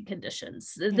pre-existing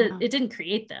conditions. It didn't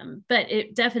create them, but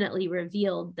it definitely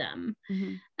revealed them.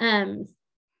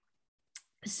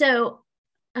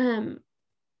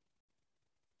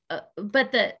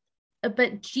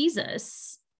 But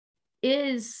Jesus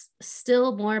is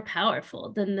still more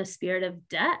powerful than the spirit of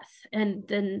death and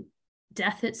than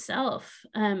death itself.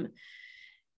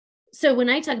 So when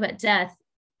I talk about death,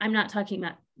 I'm not talking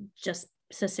about just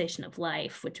cessation of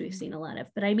life, which we've seen a lot of,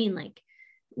 but I mean like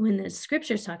when the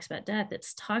scriptures talks about death,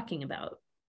 it's talking about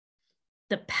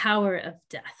the power of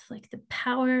death, like the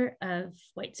power of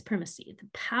white supremacy, the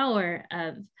power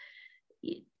of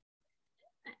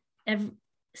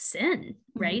sin,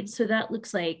 right? So that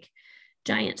looks like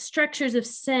giant structures of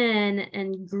sin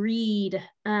and greed,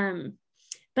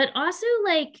 but also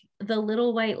like the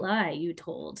little white lie you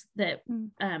told that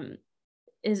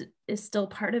is still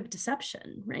part of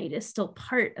deception, right? Is still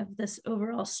part of this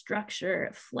overall structure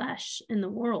of flesh in the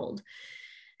world.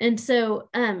 And so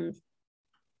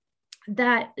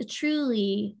that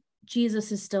truly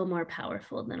Jesus is still more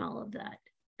powerful than all of that.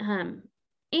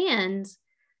 And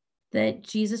that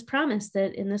Jesus promised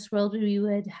that in this world we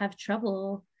would have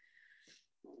trouble,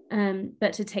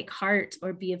 but to take heart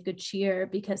or be of good cheer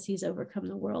because he's overcome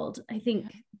the world. I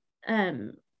think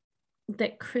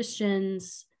that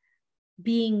Christians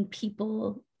being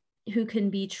people who can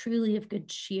be truly of good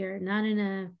cheer, not in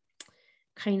a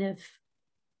kind of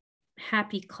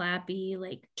happy clappy,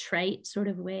 like trite sort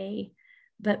of way,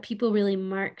 but people really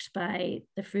marked by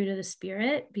the fruit of the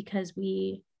Spirit because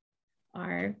we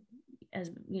are, as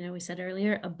you know, we said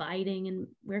earlier, abiding and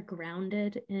we're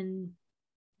grounded in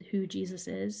who Jesus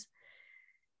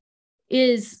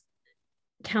is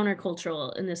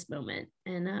countercultural in this moment.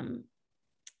 And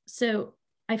so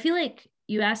I feel like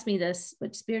you asked me this,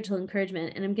 what spiritual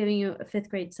encouragement, and I'm giving you a 5th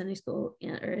grade Sunday school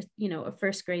or, a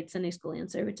 1st grade Sunday school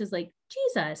answer, which is like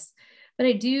Jesus. But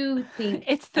I do think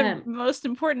it's the most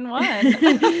important one.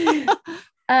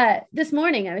 This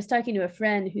morning I was talking to a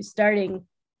friend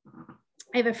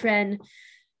I have a friend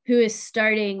who is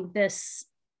starting this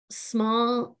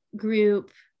small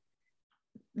group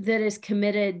that is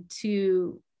committed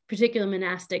to particular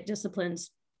monastic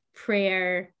disciplines,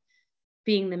 prayer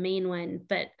being the main one,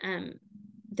 but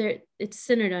it's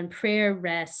centered on prayer,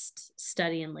 rest,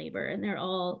 study, and labor. And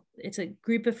it's a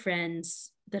group of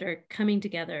friends that are coming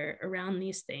together around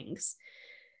these things,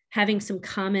 having some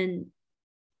common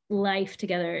life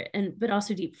together, but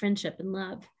also deep friendship and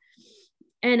love.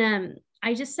 And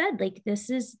I just said, like,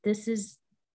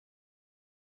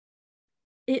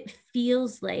 it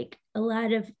feels like a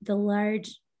lot of the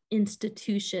large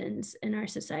institutions in our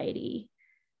society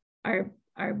are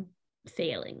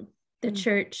failing. The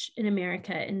church in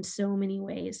America in so many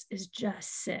ways is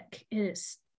just sick. It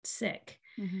is sick.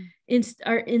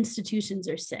 Our institutions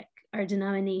are sick. Our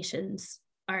denominations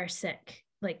are sick.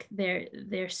 Like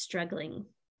they're struggling.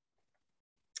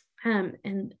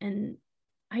 And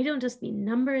I don't just mean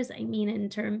numbers. I mean in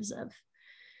terms of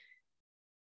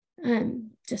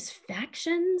just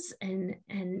factions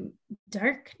and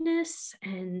darkness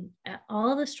and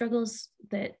all the struggles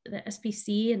that the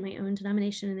SBC and my own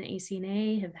denomination and the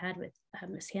ACNA have had with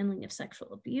mishandling of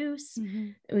sexual abuse.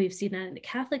 We've seen that in the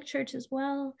Catholic Church as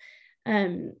well.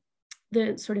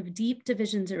 The sort of deep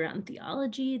divisions around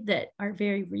theology that are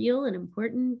very real and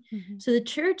important. So the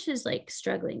church is like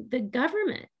struggling. The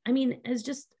government, I mean, has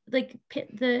just like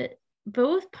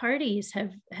both parties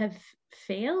have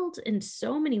failed in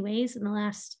so many ways in the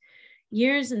last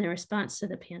years in their response to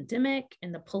the pandemic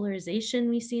and the polarization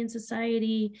we see in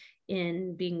society,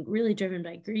 in being really driven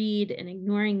by greed and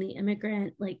ignoring the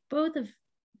immigrant. Like both of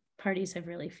parties have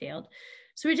really failed.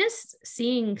 So we're just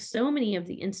seeing so many of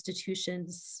the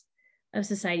institutions of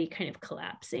society kind of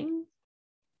collapsing.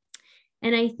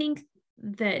 And I think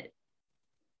that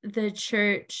the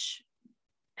church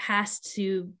has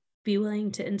to be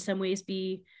willing to, in some ways,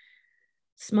 be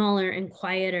smaller and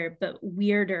quieter, but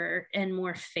weirder and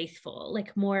more faithful,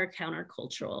 like more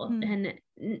countercultural, and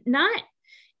not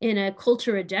in a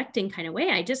culture rejecting kind of way.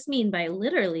 I just mean by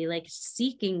literally like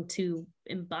seeking to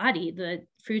embody the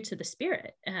fruits of the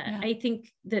Spirit. I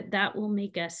think that will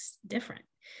make us different.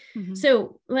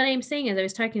 So what I'm saying is, I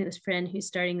was talking to this friend who's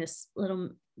starting this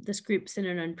group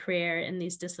centered on prayer and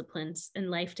these disciplines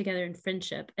and life together and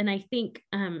friendship. And I think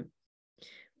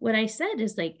what I said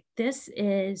is like, this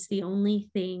is the only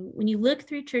thing, when you look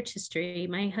through church history,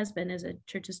 my husband is a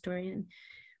church historian,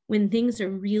 when things are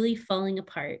really falling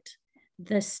apart,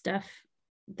 the stuff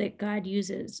that God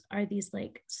uses are these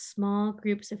like small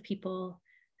groups of people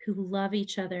who love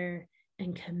each other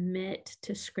and commit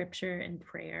to scripture and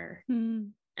prayer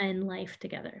and life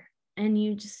together. And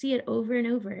you just see it over and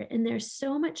over. And there's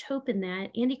so much hope in that.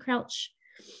 Andy Crouch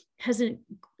has an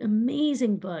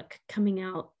amazing book coming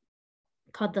out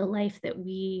called The Life That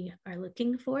We Are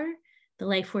Looking For, The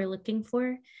Life We're Looking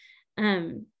For.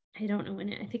 I don't know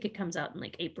when I think it comes out in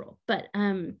like April, but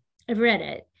I've read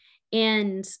it.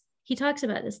 And he talks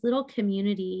about this little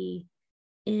community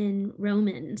in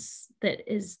Romans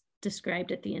that is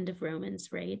described at the end of Romans,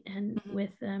 right? And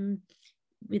with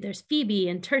there's Phoebe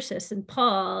and Tertius and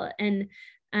Paul. And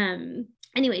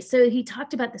anyway, so he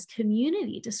talked about this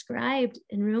community described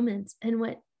in Romans. And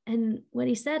what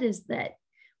he said is that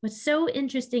what's so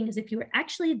interesting is if you were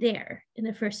actually there in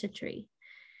the first century,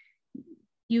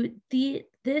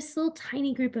 this little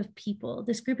tiny group of people,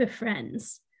 this group of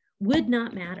friends would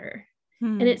not matter.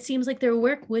 And it seems like their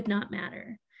work would not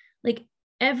matter. Like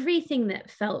everything that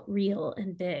felt real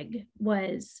and big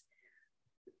was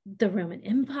the Roman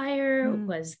Empire,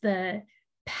 was the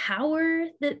power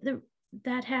that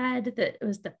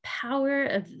was the power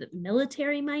of the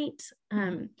military might,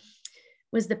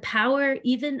 was the power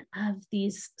even of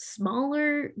these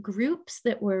smaller groups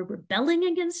that were rebelling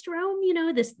against Rome, you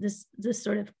know, this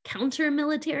sort of counter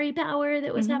military power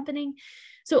that was happening.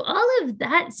 So all of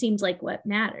that seems like what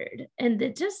mattered. And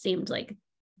it just seemed like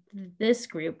this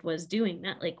group was doing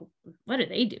that. Like, what are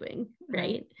they doing?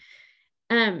 Right.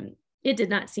 It did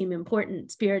not seem important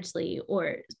spiritually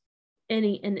or in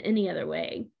any other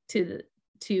way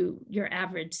to your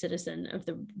average citizen of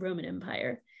the Roman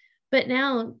Empire. But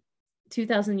now,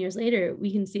 2,000 years later,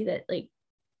 we can see that like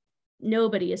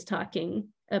nobody is talking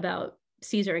about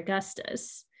Caesar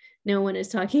Augustus. No one is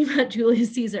talking about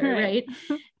Julius Caesar, right?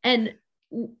 And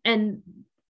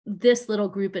this little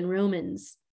group in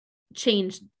Romans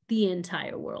changed the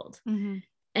entire world.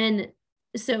 And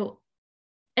so,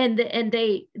 and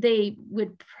they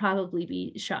would probably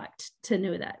be shocked to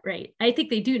know that, right? I think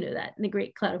they do know that in the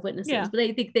Great Cloud of Witnesses, but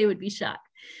I think they would be shocked.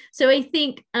 So I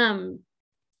think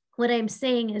what I'm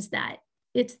saying is that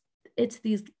it's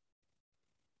these,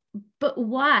 but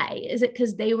why? Is it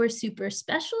because they were super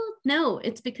special? No,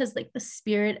 it's because like the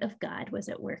Spirit of God was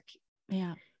at work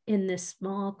in this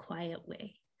small, quiet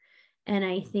way. And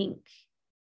I think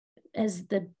as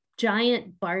the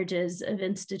giant barges of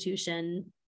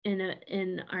institution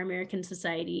in our American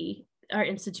society, our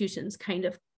institutions kind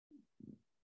of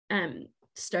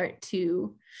start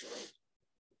to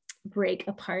break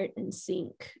apart and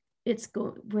sink,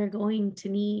 we're going to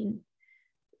need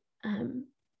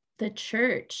the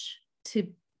church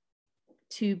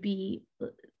to be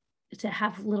to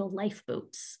have little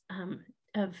lifeboats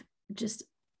of just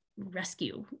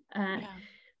rescue,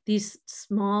 these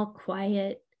small,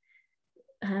 quiet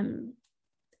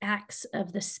acts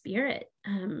of the Spirit.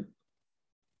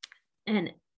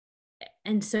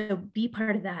 And so be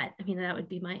part of that. I mean, that would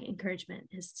be my encouragement,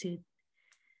 is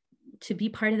to be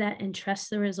part of that and trust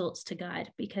the results to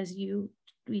God, because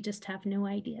we just have no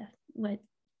idea what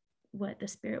the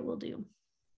Spirit will do.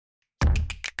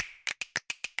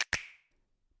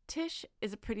 Tish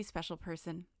is a pretty special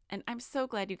person, and I'm so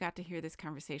glad you got to hear this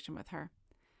conversation with her.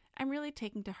 I'm really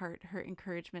taking to heart her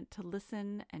encouragement to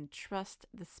listen and trust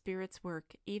the Spirit's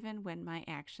work even when my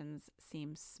actions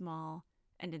seem small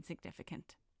and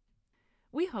insignificant.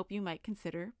 We hope you might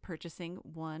consider purchasing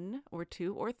 1 or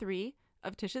 2 or 3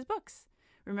 of Tish's books.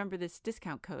 Remember this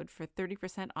discount code for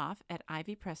 30% off at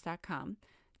ivypress.com.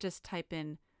 Just type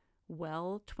in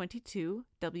WELL22,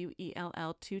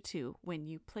 WELL22, when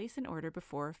you place an order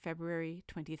before February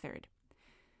 23rd.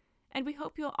 And we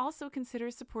hope you'll also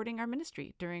consider supporting our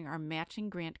ministry during our matching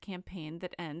grant campaign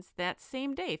that ends that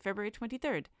same day, February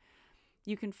 23rd.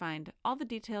 You can find all the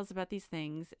details about these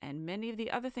things and many of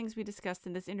the other things we discussed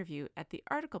in this interview at the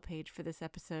article page for this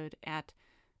episode at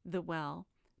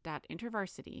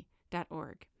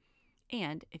thewell.intervarsity.org.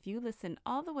 And if you listen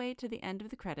all the way to the end of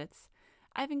the credits,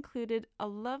 I've included a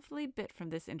lovely bit from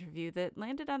this interview that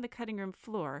landed on the cutting room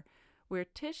floor, where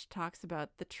Tish talks about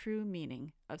the true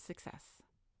meaning of success.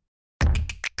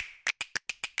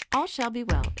 All Shall Be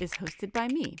Well is hosted by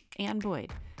me, Ann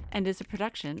Boyd, and is a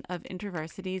production of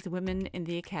InterVarsity's Women in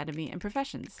the Academy and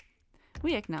Professions.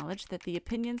 We acknowledge that the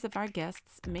opinions of our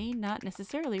guests may not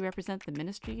necessarily represent the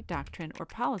ministry, doctrine, or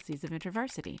policies of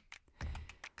InterVarsity.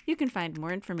 You can find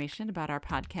more information about our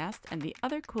podcast and the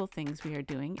other cool things we are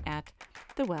doing at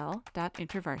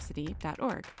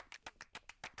thewell.intervarsity.org.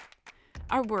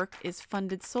 Our work is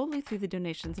funded solely through the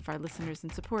donations of our listeners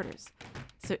and supporters.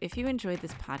 So if you enjoyed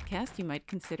this podcast, you might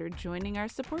consider joining our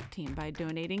support team by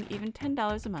donating even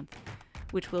 $10 a month,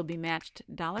 which will be matched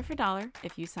dollar for dollar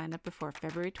if you sign up before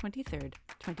February 23rd,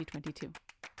 2022.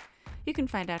 You can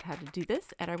find out how to do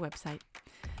this at our website.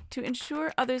 To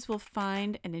ensure others will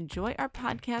find and enjoy our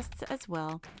podcasts as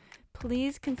well,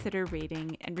 please consider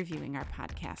rating and reviewing our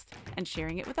podcast and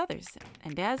sharing it with others.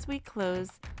 And as we close,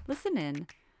 listen in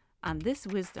on this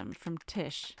wisdom from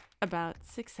Tish about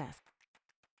success.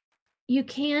 You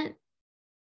can't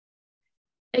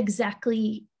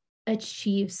exactly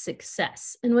achieve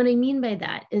success. And what I mean by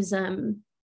that is, I'm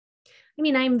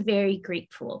very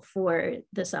grateful for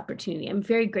this opportunity. I'm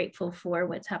very grateful for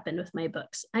what's happened with my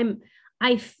books. I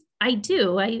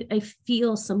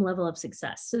feel some level of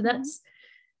success. So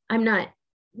I'm not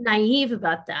naive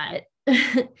about that.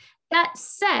 That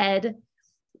said,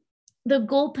 the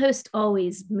goalposts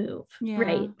always move,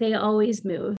 right? They always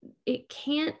move. It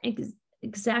can't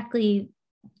exactly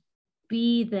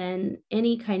be then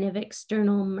any kind of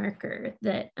external marker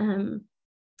that,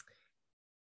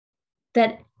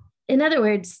 in other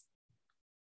words,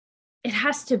 it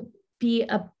has to be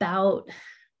about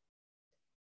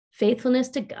faithfulness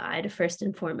to God, first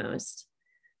and foremost,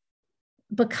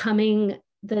 becoming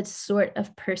the sort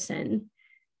of person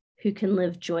who can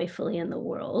live joyfully in the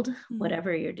world,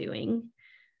 whatever you're doing,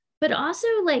 but also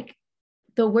like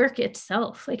the work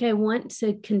itself. Like, I want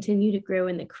to continue to grow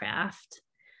in the craft.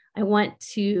 I want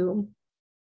to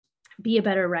be a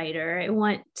better writer. I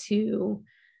want to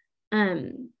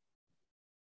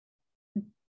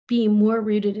be more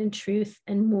rooted in truth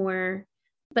and more.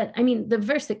 But I mean, the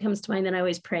verse that comes to mind that I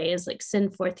always pray is like,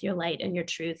 send forth your light and your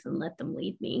truth and let them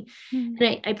lead me. And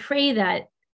I pray that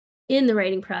in the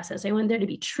writing process, I want there to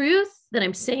be truth, that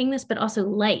I'm saying this, but also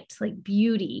light, like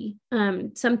beauty,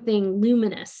 something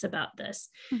luminous about this.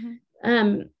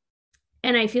 And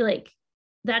I feel like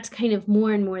that's kind of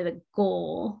more and more the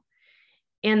goal.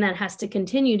 And that has to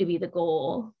continue to be the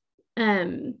goal.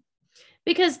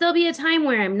 Because there'll be a time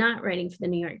where I'm not writing for the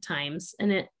New York Times.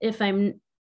 And if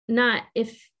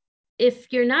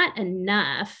you're not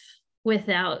enough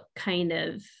without kind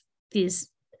of these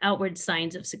outward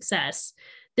signs of success,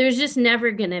 there's just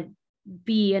never going to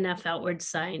be enough outward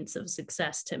signs of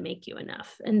success to make you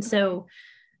enough. And so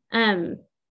I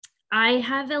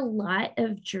have a lot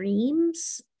of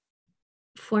dreams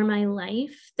for my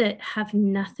life that have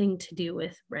nothing to do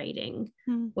with writing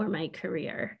or my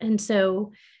career. And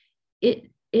so it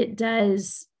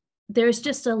does, there's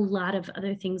just a lot of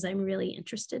other things I'm really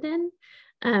interested in,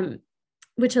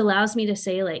 which allows me to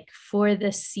say, like, for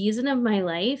this season of my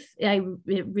life,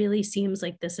 it really seems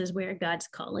like this is where God's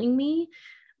calling me,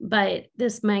 but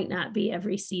this might not be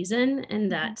every season,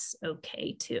 and that's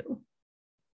okay too.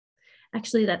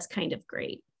 Actually, that's kind of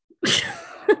great.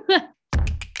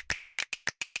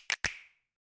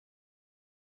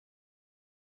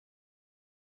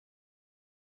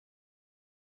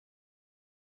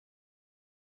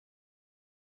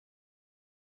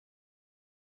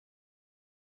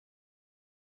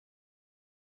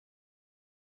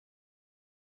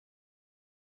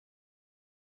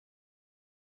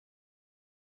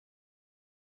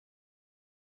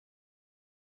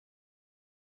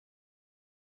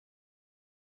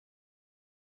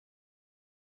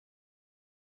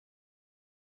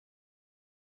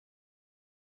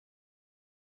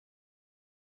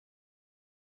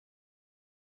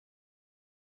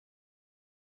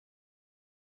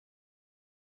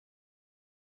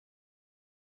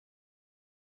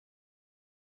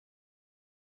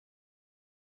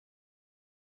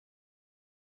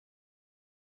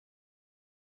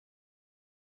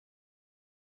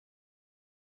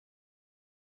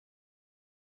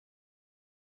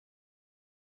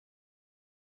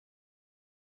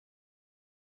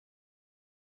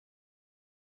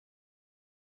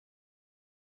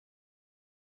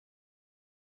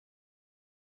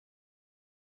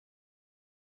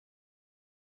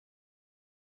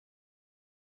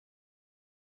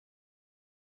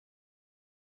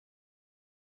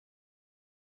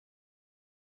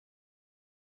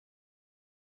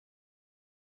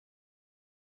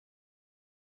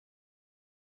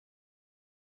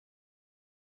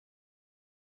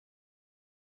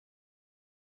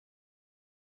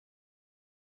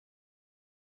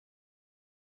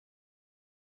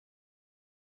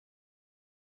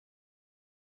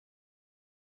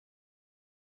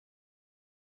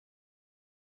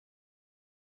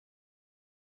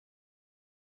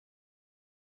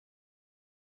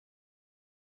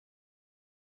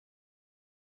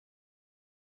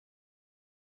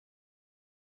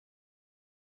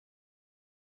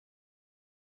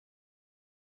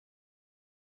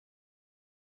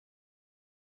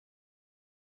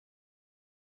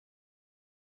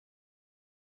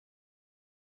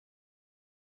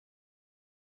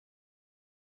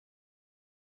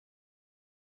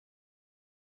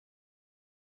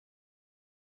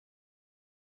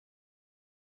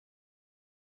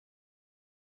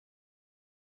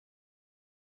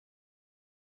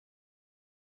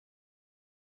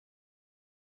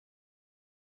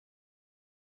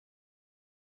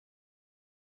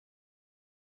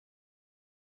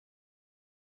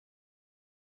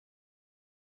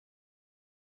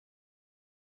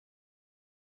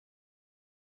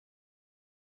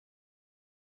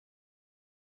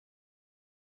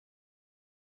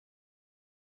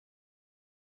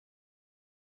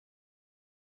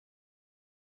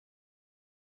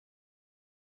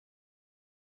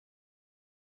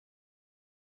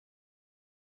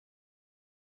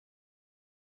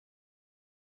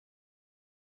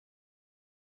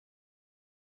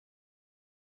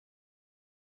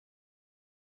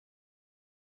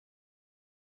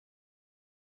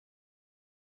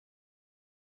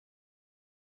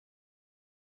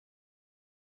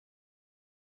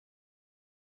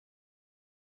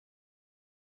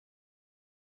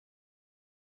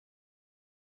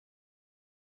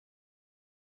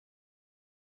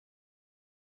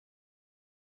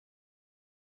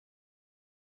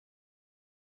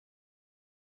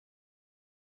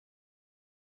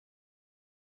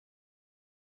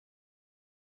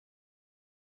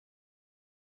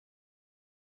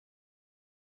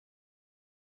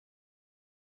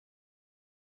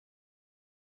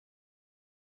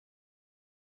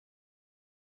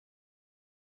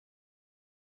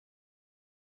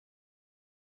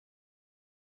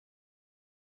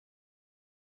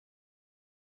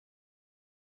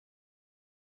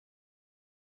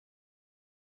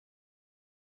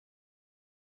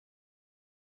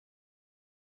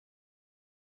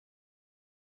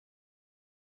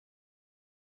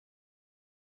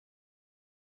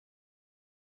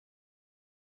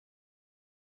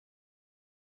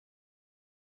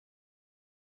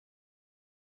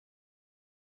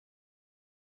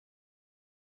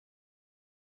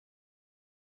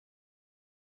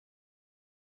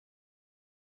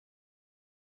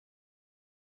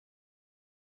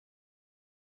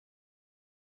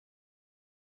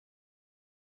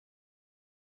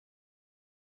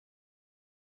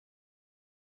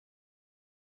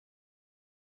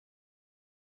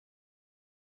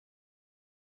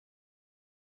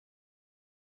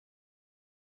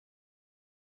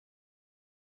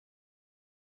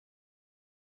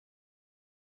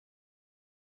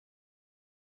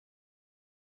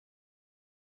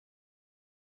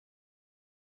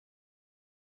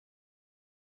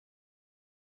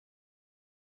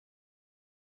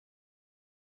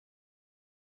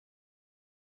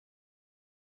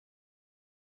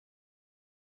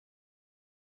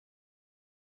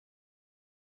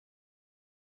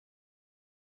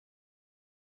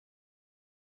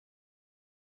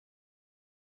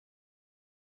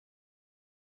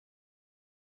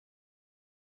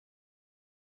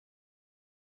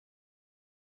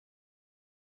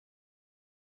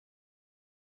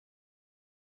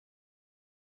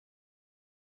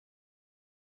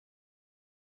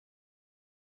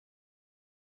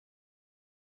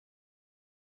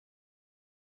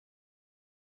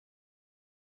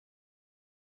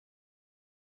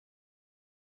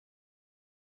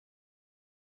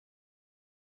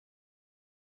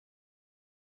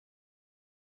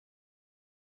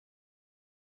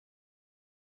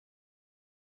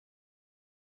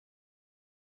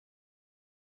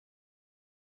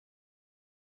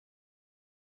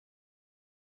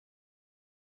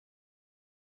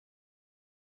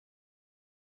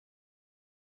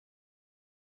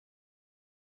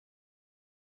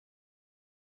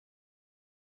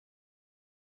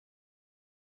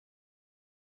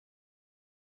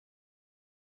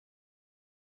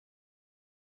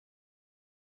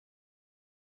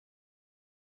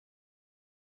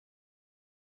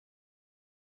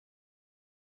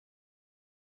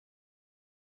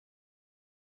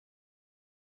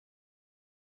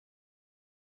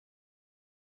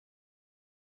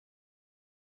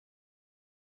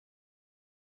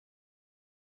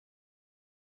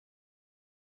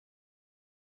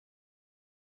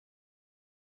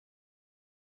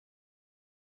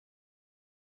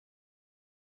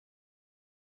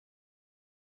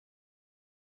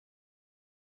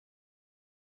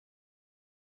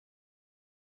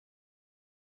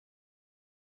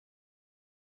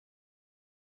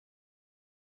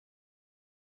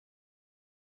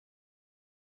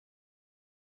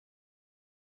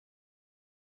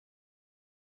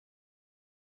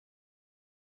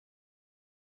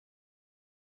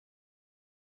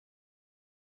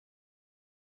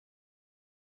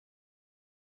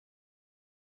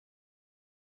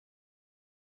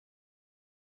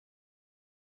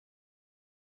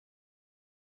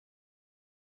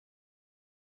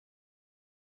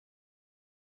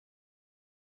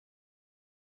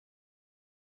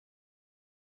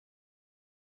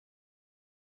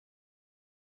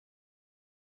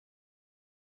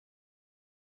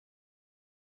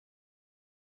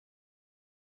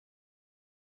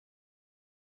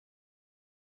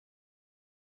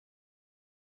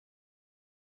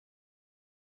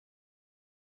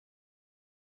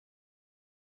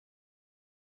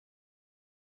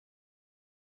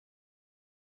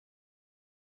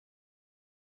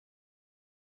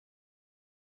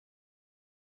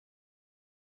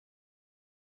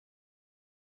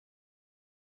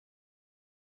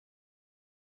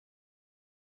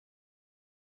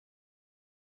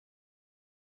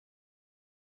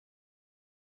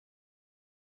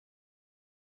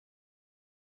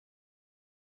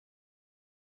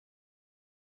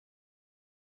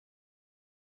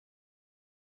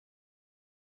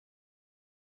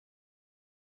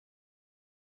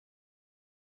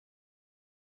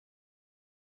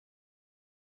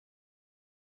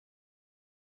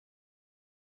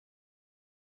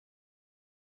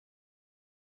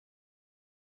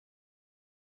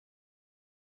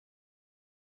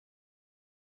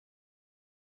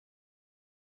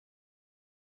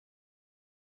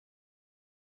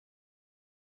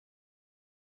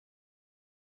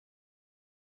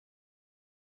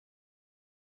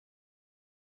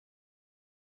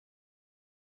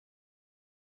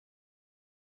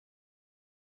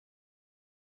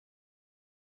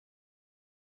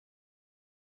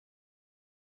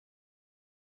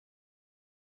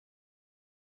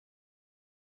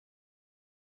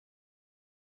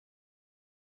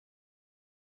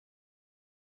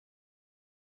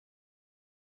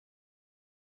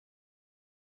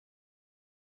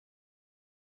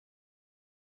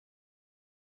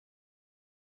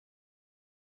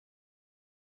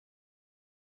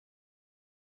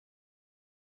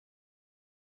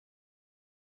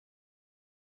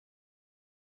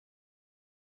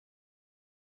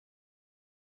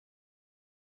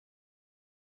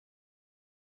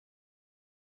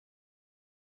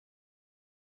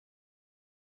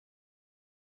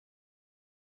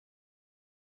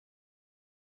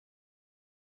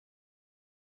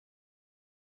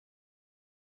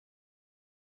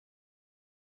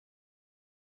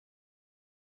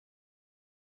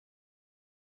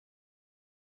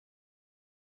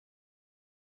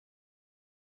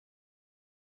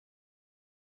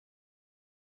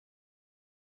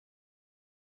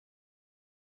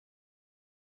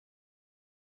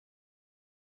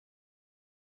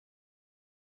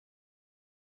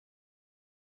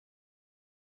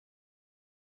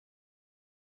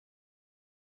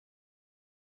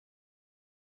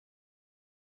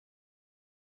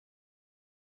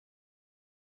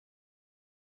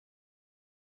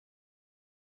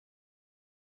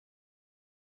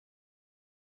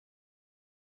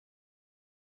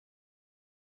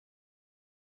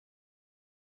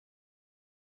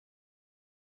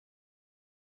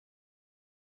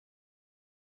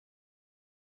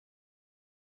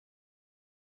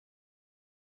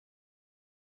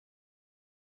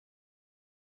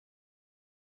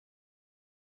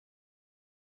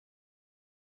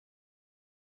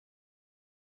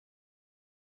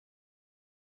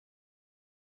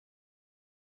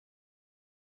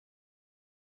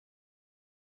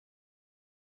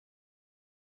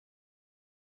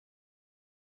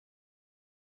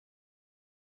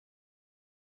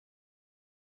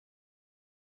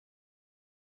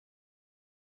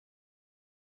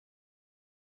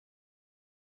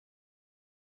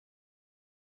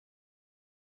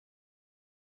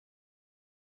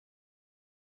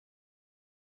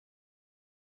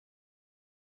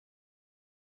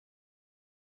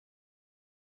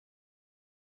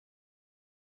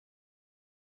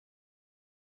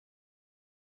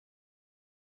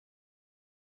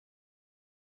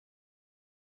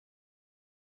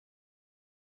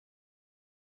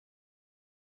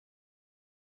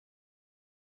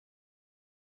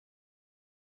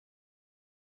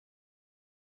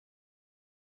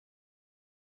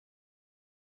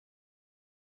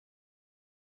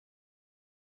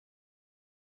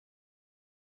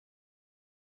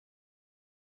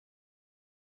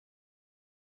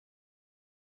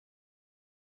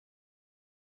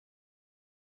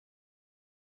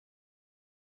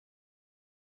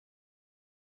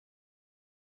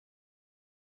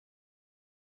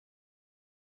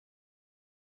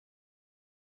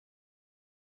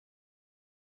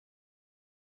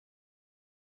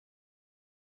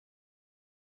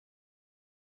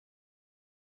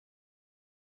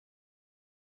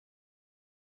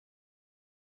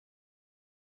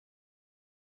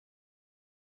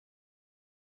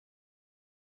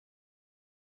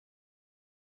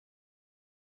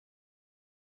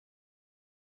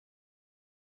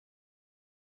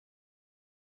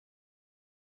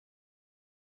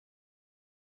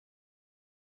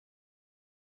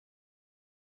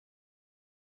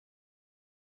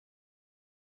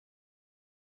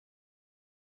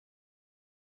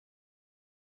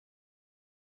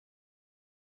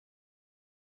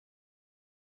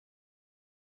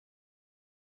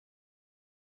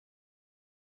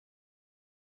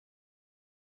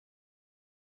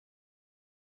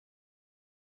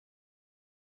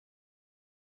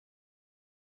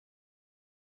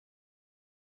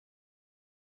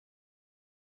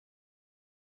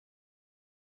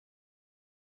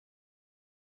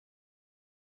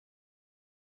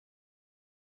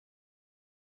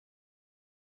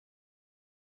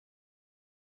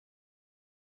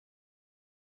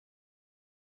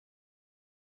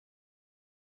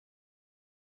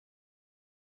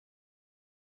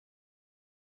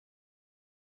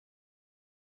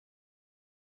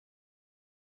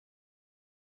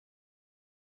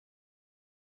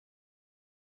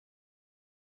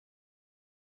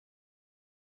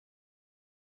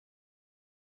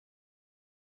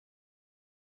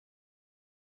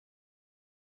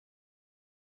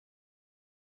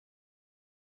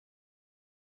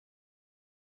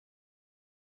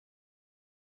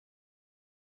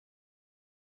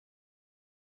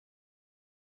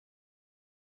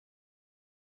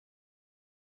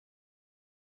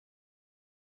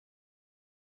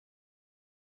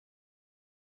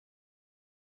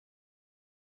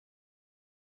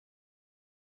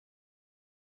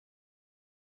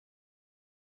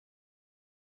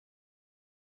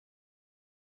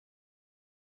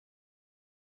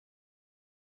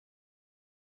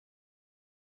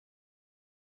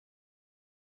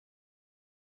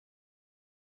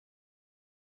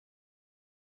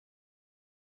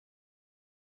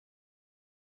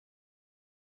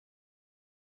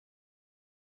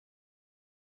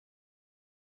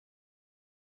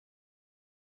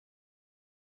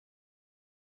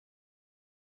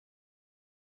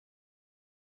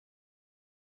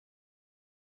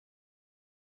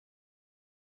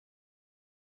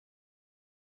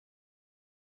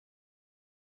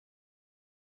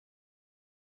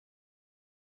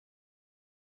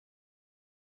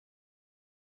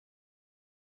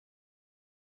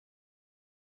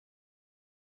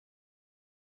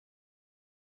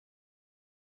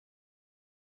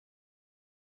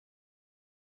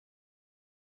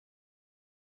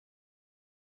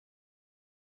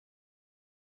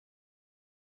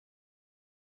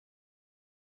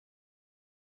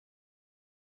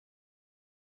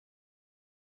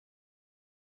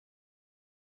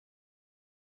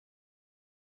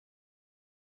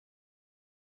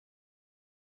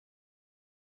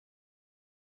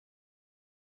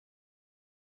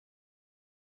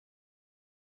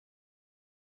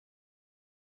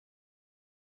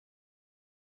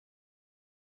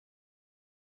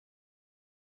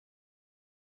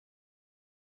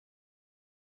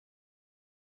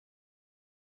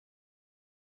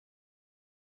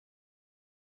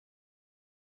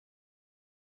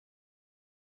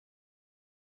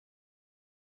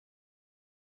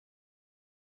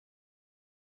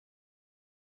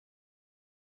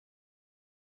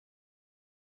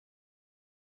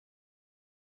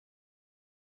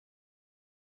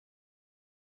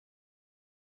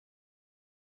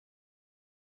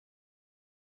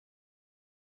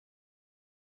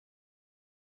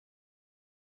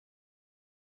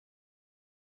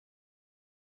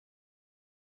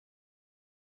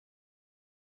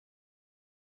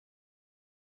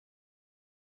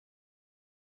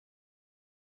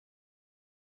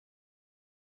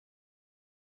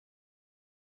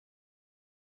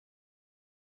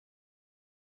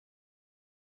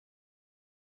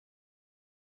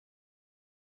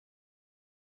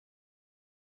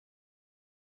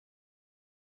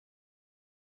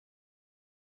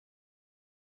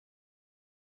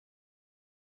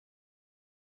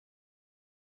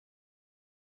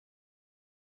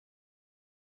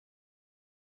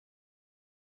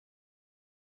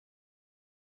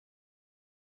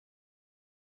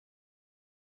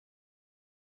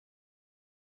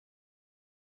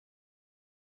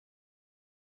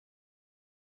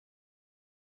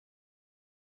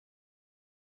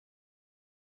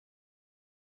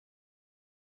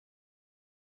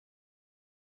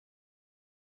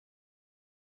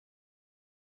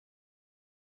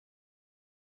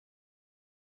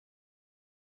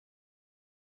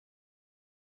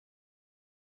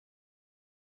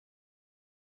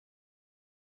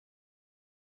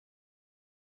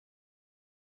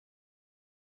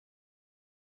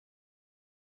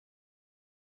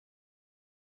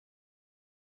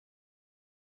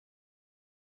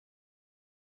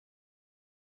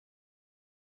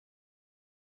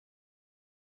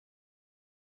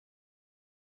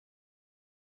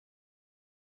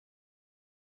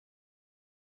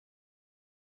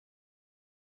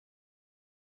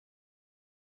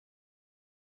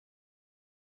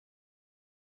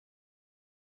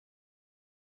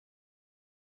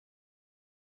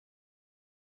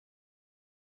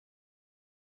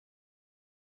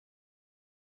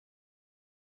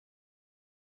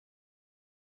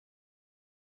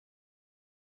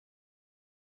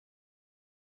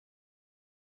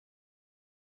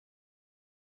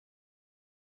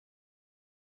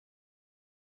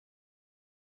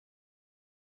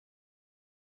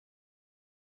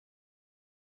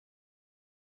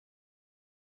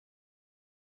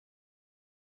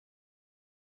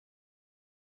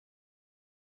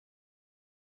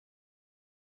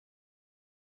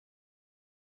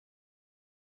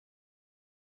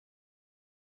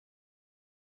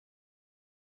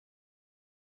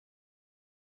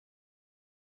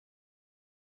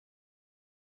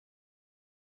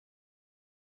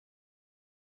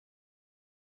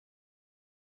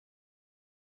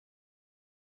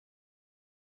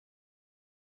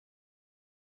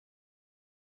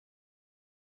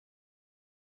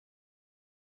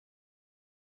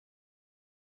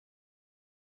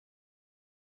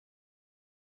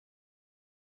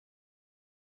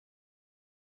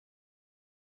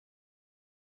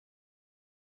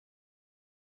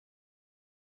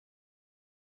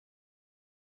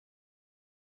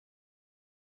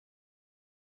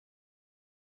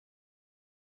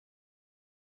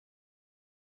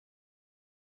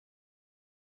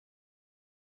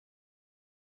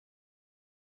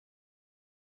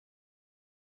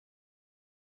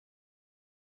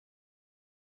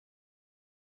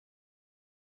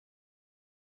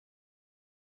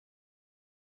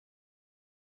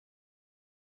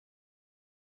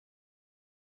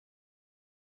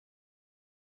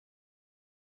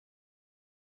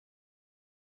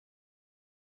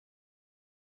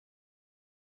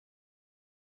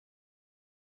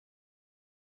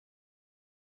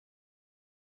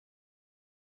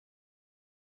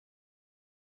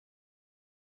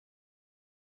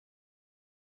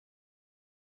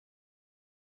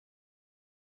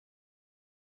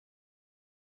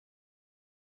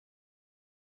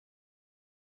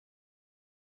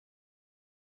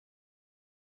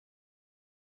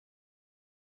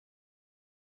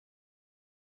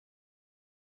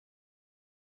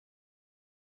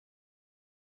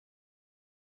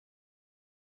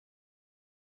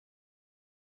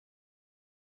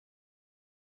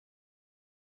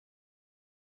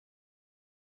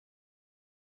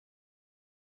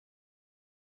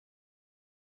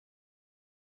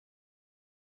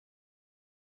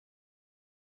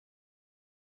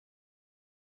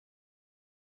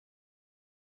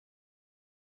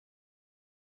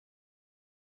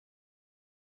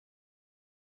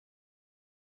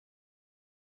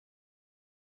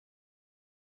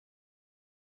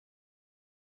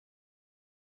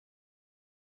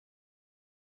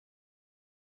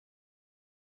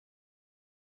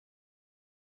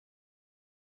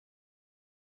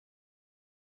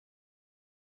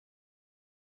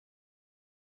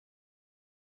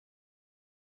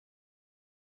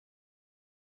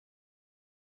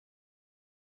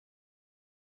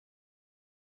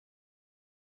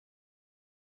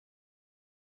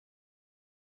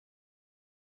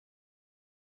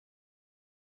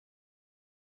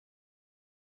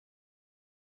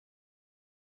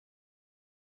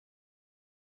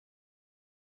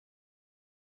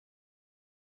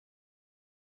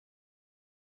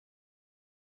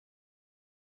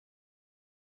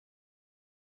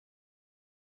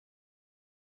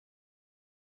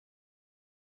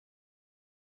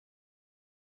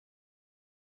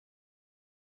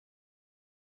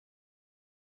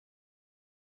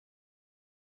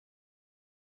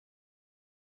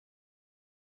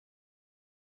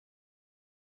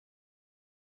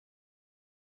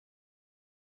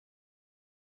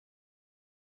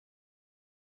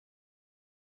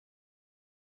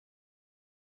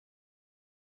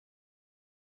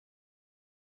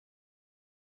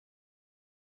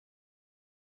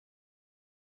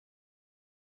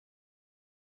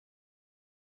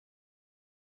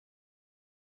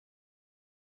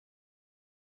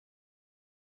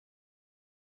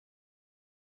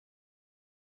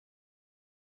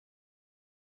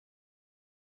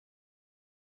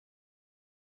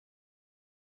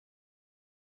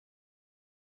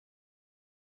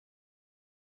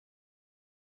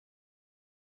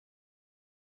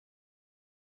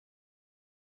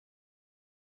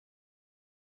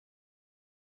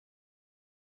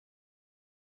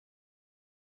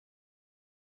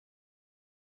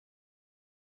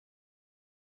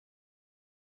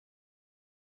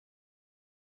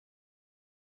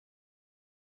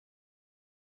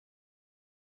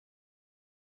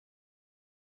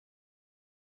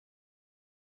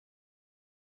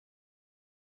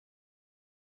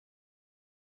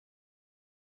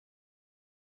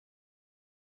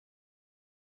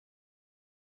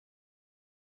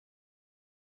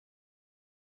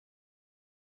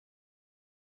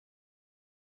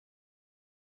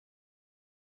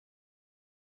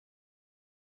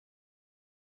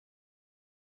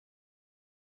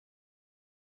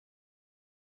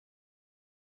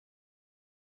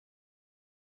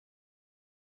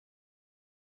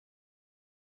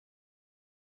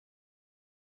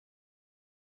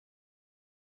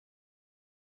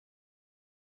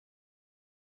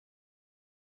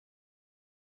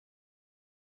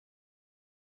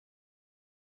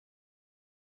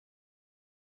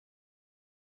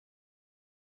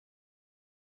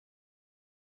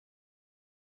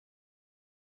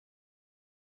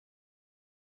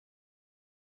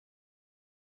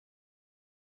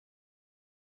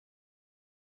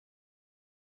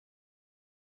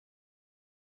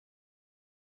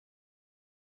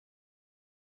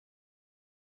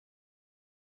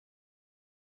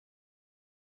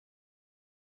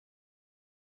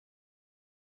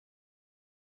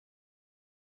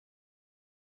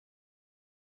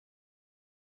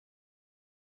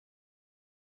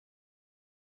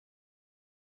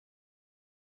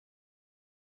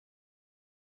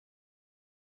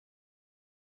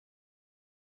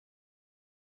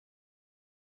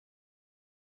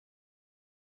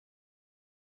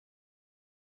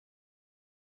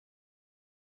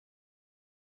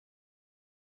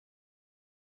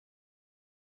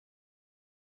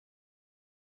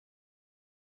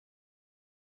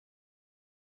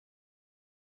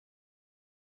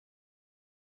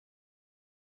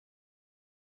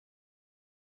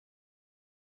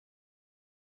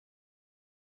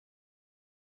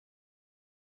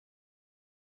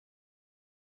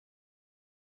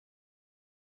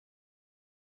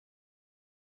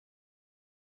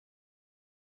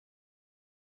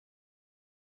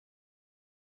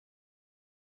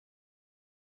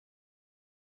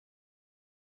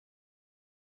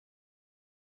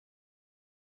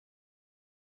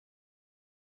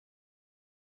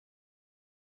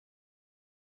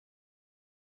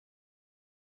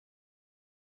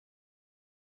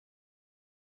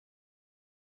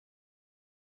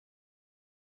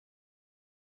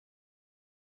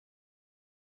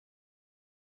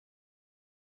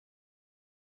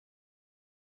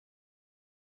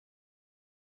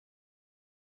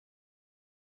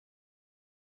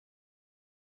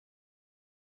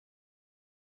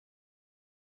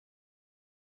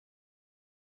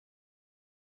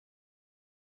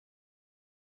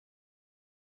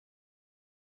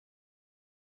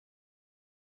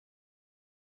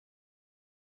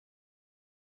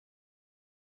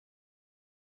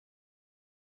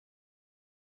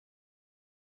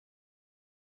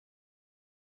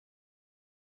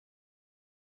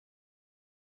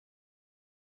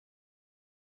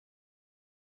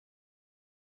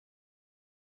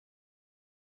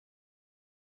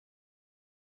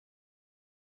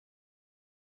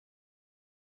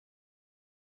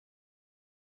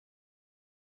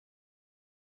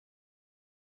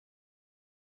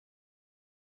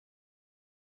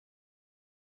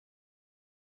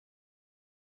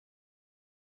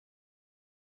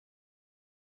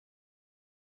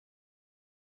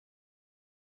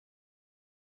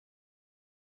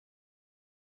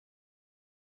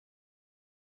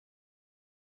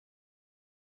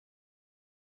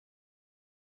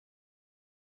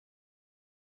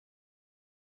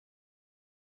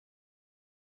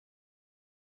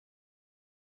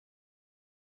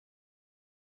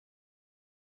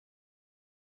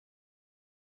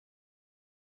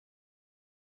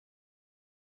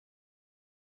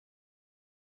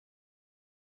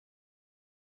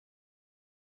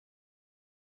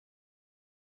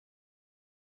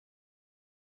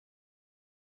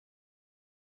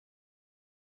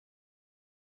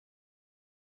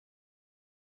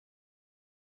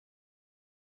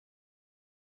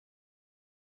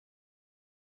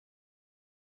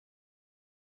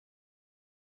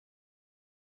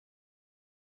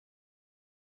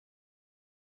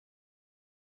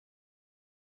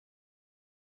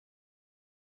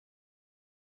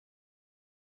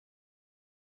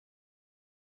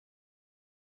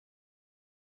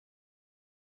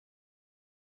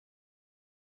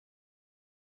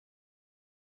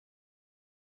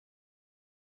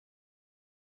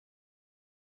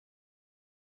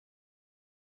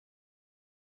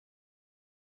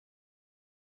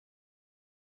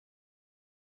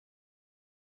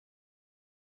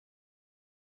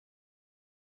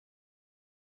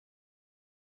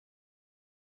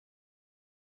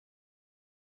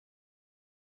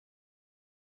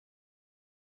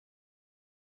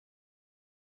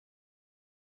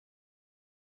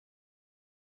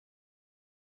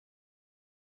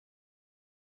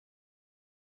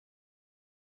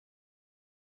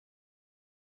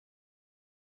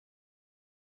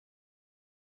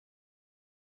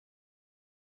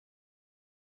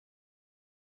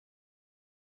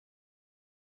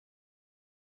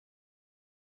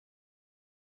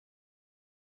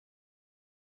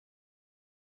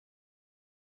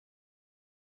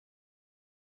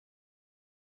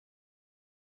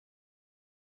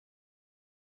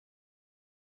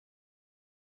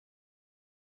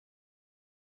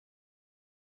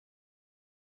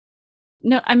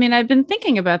 No, I mean, I've been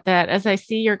thinking about that as I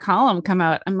see your column come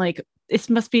out. I'm like, this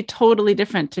must be totally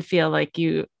different to feel like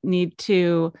you need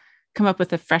to come up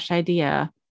with a fresh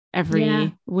idea Yeah.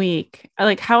 every week.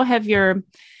 Like, how have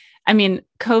I mean,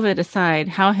 COVID aside,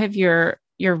 how have your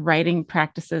writing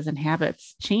practices and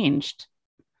habits changed?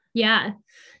 Yeah.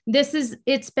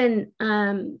 It's been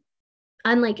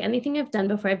unlike anything I've done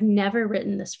before. I've never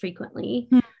written this frequently.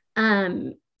 Hmm.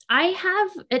 Um, I have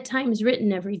at times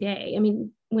written every day. I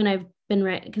mean, when I've been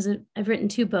writing, because I've written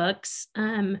 2 books,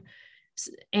 and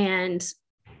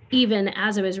even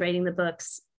as I was writing the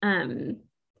books,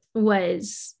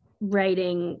 was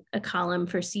writing a column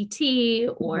for CT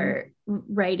or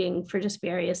writing for just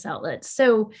various outlets.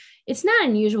 So it's not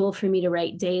unusual for me to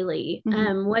write daily.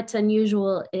 What's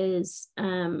unusual is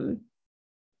to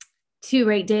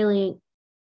write daily,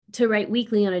 to write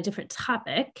weekly on a different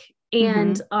topic,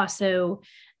 and also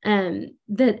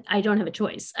that I don't have a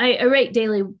choice. I write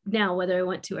daily now, whether I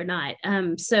want to or not.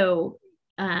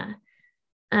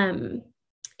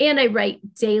 And I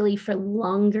write daily for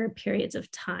longer periods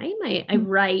of time. I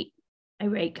write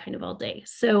kind of all day.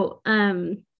 So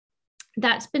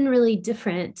that's been really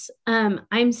different.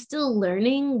 I'm still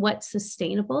learning what's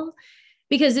sustainable,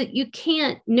 because you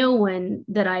can't, no one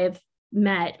that I have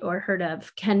met or heard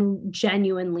of can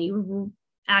genuinely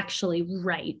actually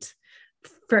write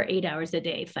for 8 hours a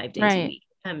day, 5 days a week.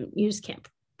 You just can't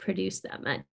produce that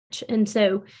much. And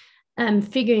so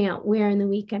figuring out where in the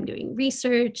week I'm doing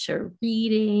research or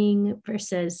reading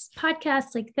versus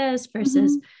podcasts like this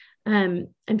versus I'm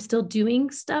still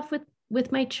doing stuff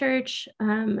with my church.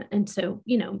 And so,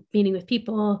 meeting with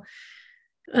people,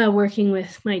 working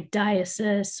with my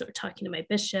diocese or talking to my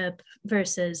bishop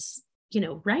versus,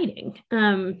 writing.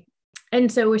 And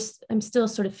so I'm still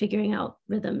sort of figuring out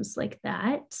rhythms like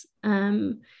that. I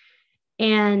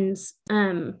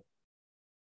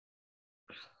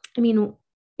mean,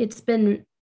 it's been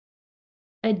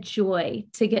a joy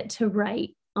to get to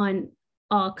write on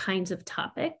all kinds of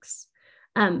topics.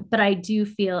 But I do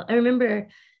feel, I remember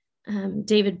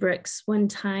David Brooks one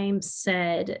time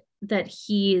said that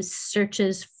he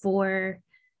searches for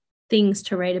things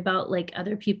to write about like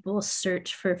other people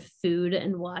search for food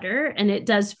and water. And it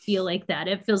does feel like that.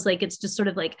 It feels like it's just sort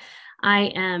of like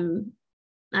I am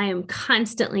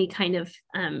constantly kind of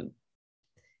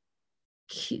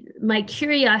my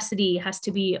curiosity has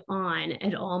to be on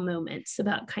at all moments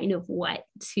about kind of what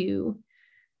to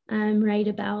write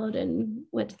about and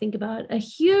what to think about. A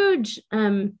huge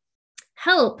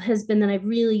help has been that I've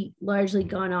really largely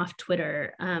gone off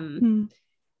Twitter,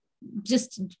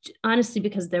 just honestly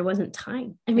because there wasn't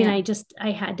time. I mean, I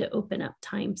had to open up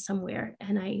time somewhere,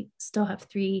 and I still have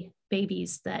 3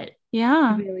 babies that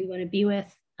I really want to be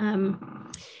with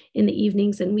in the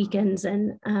evenings and weekends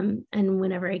and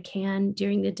whenever I can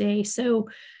during the day. So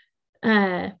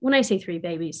when I say 3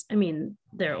 babies, I mean,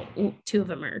 2 of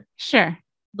them are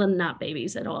well, not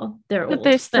babies at all. They're but old.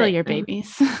 They're still your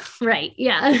babies. Right.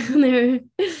 Yeah.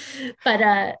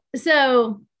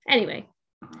 So anyway,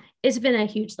 it's been a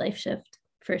huge life shift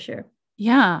for sure.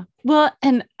 Yeah. Well,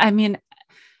 and I mean,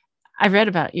 I read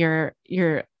about your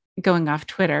going off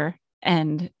Twitter,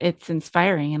 and it's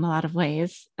inspiring in a lot of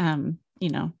ways. The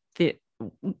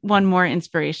one more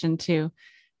inspiration to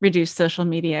reduce social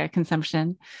media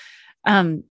consumption.